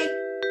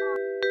 Bye.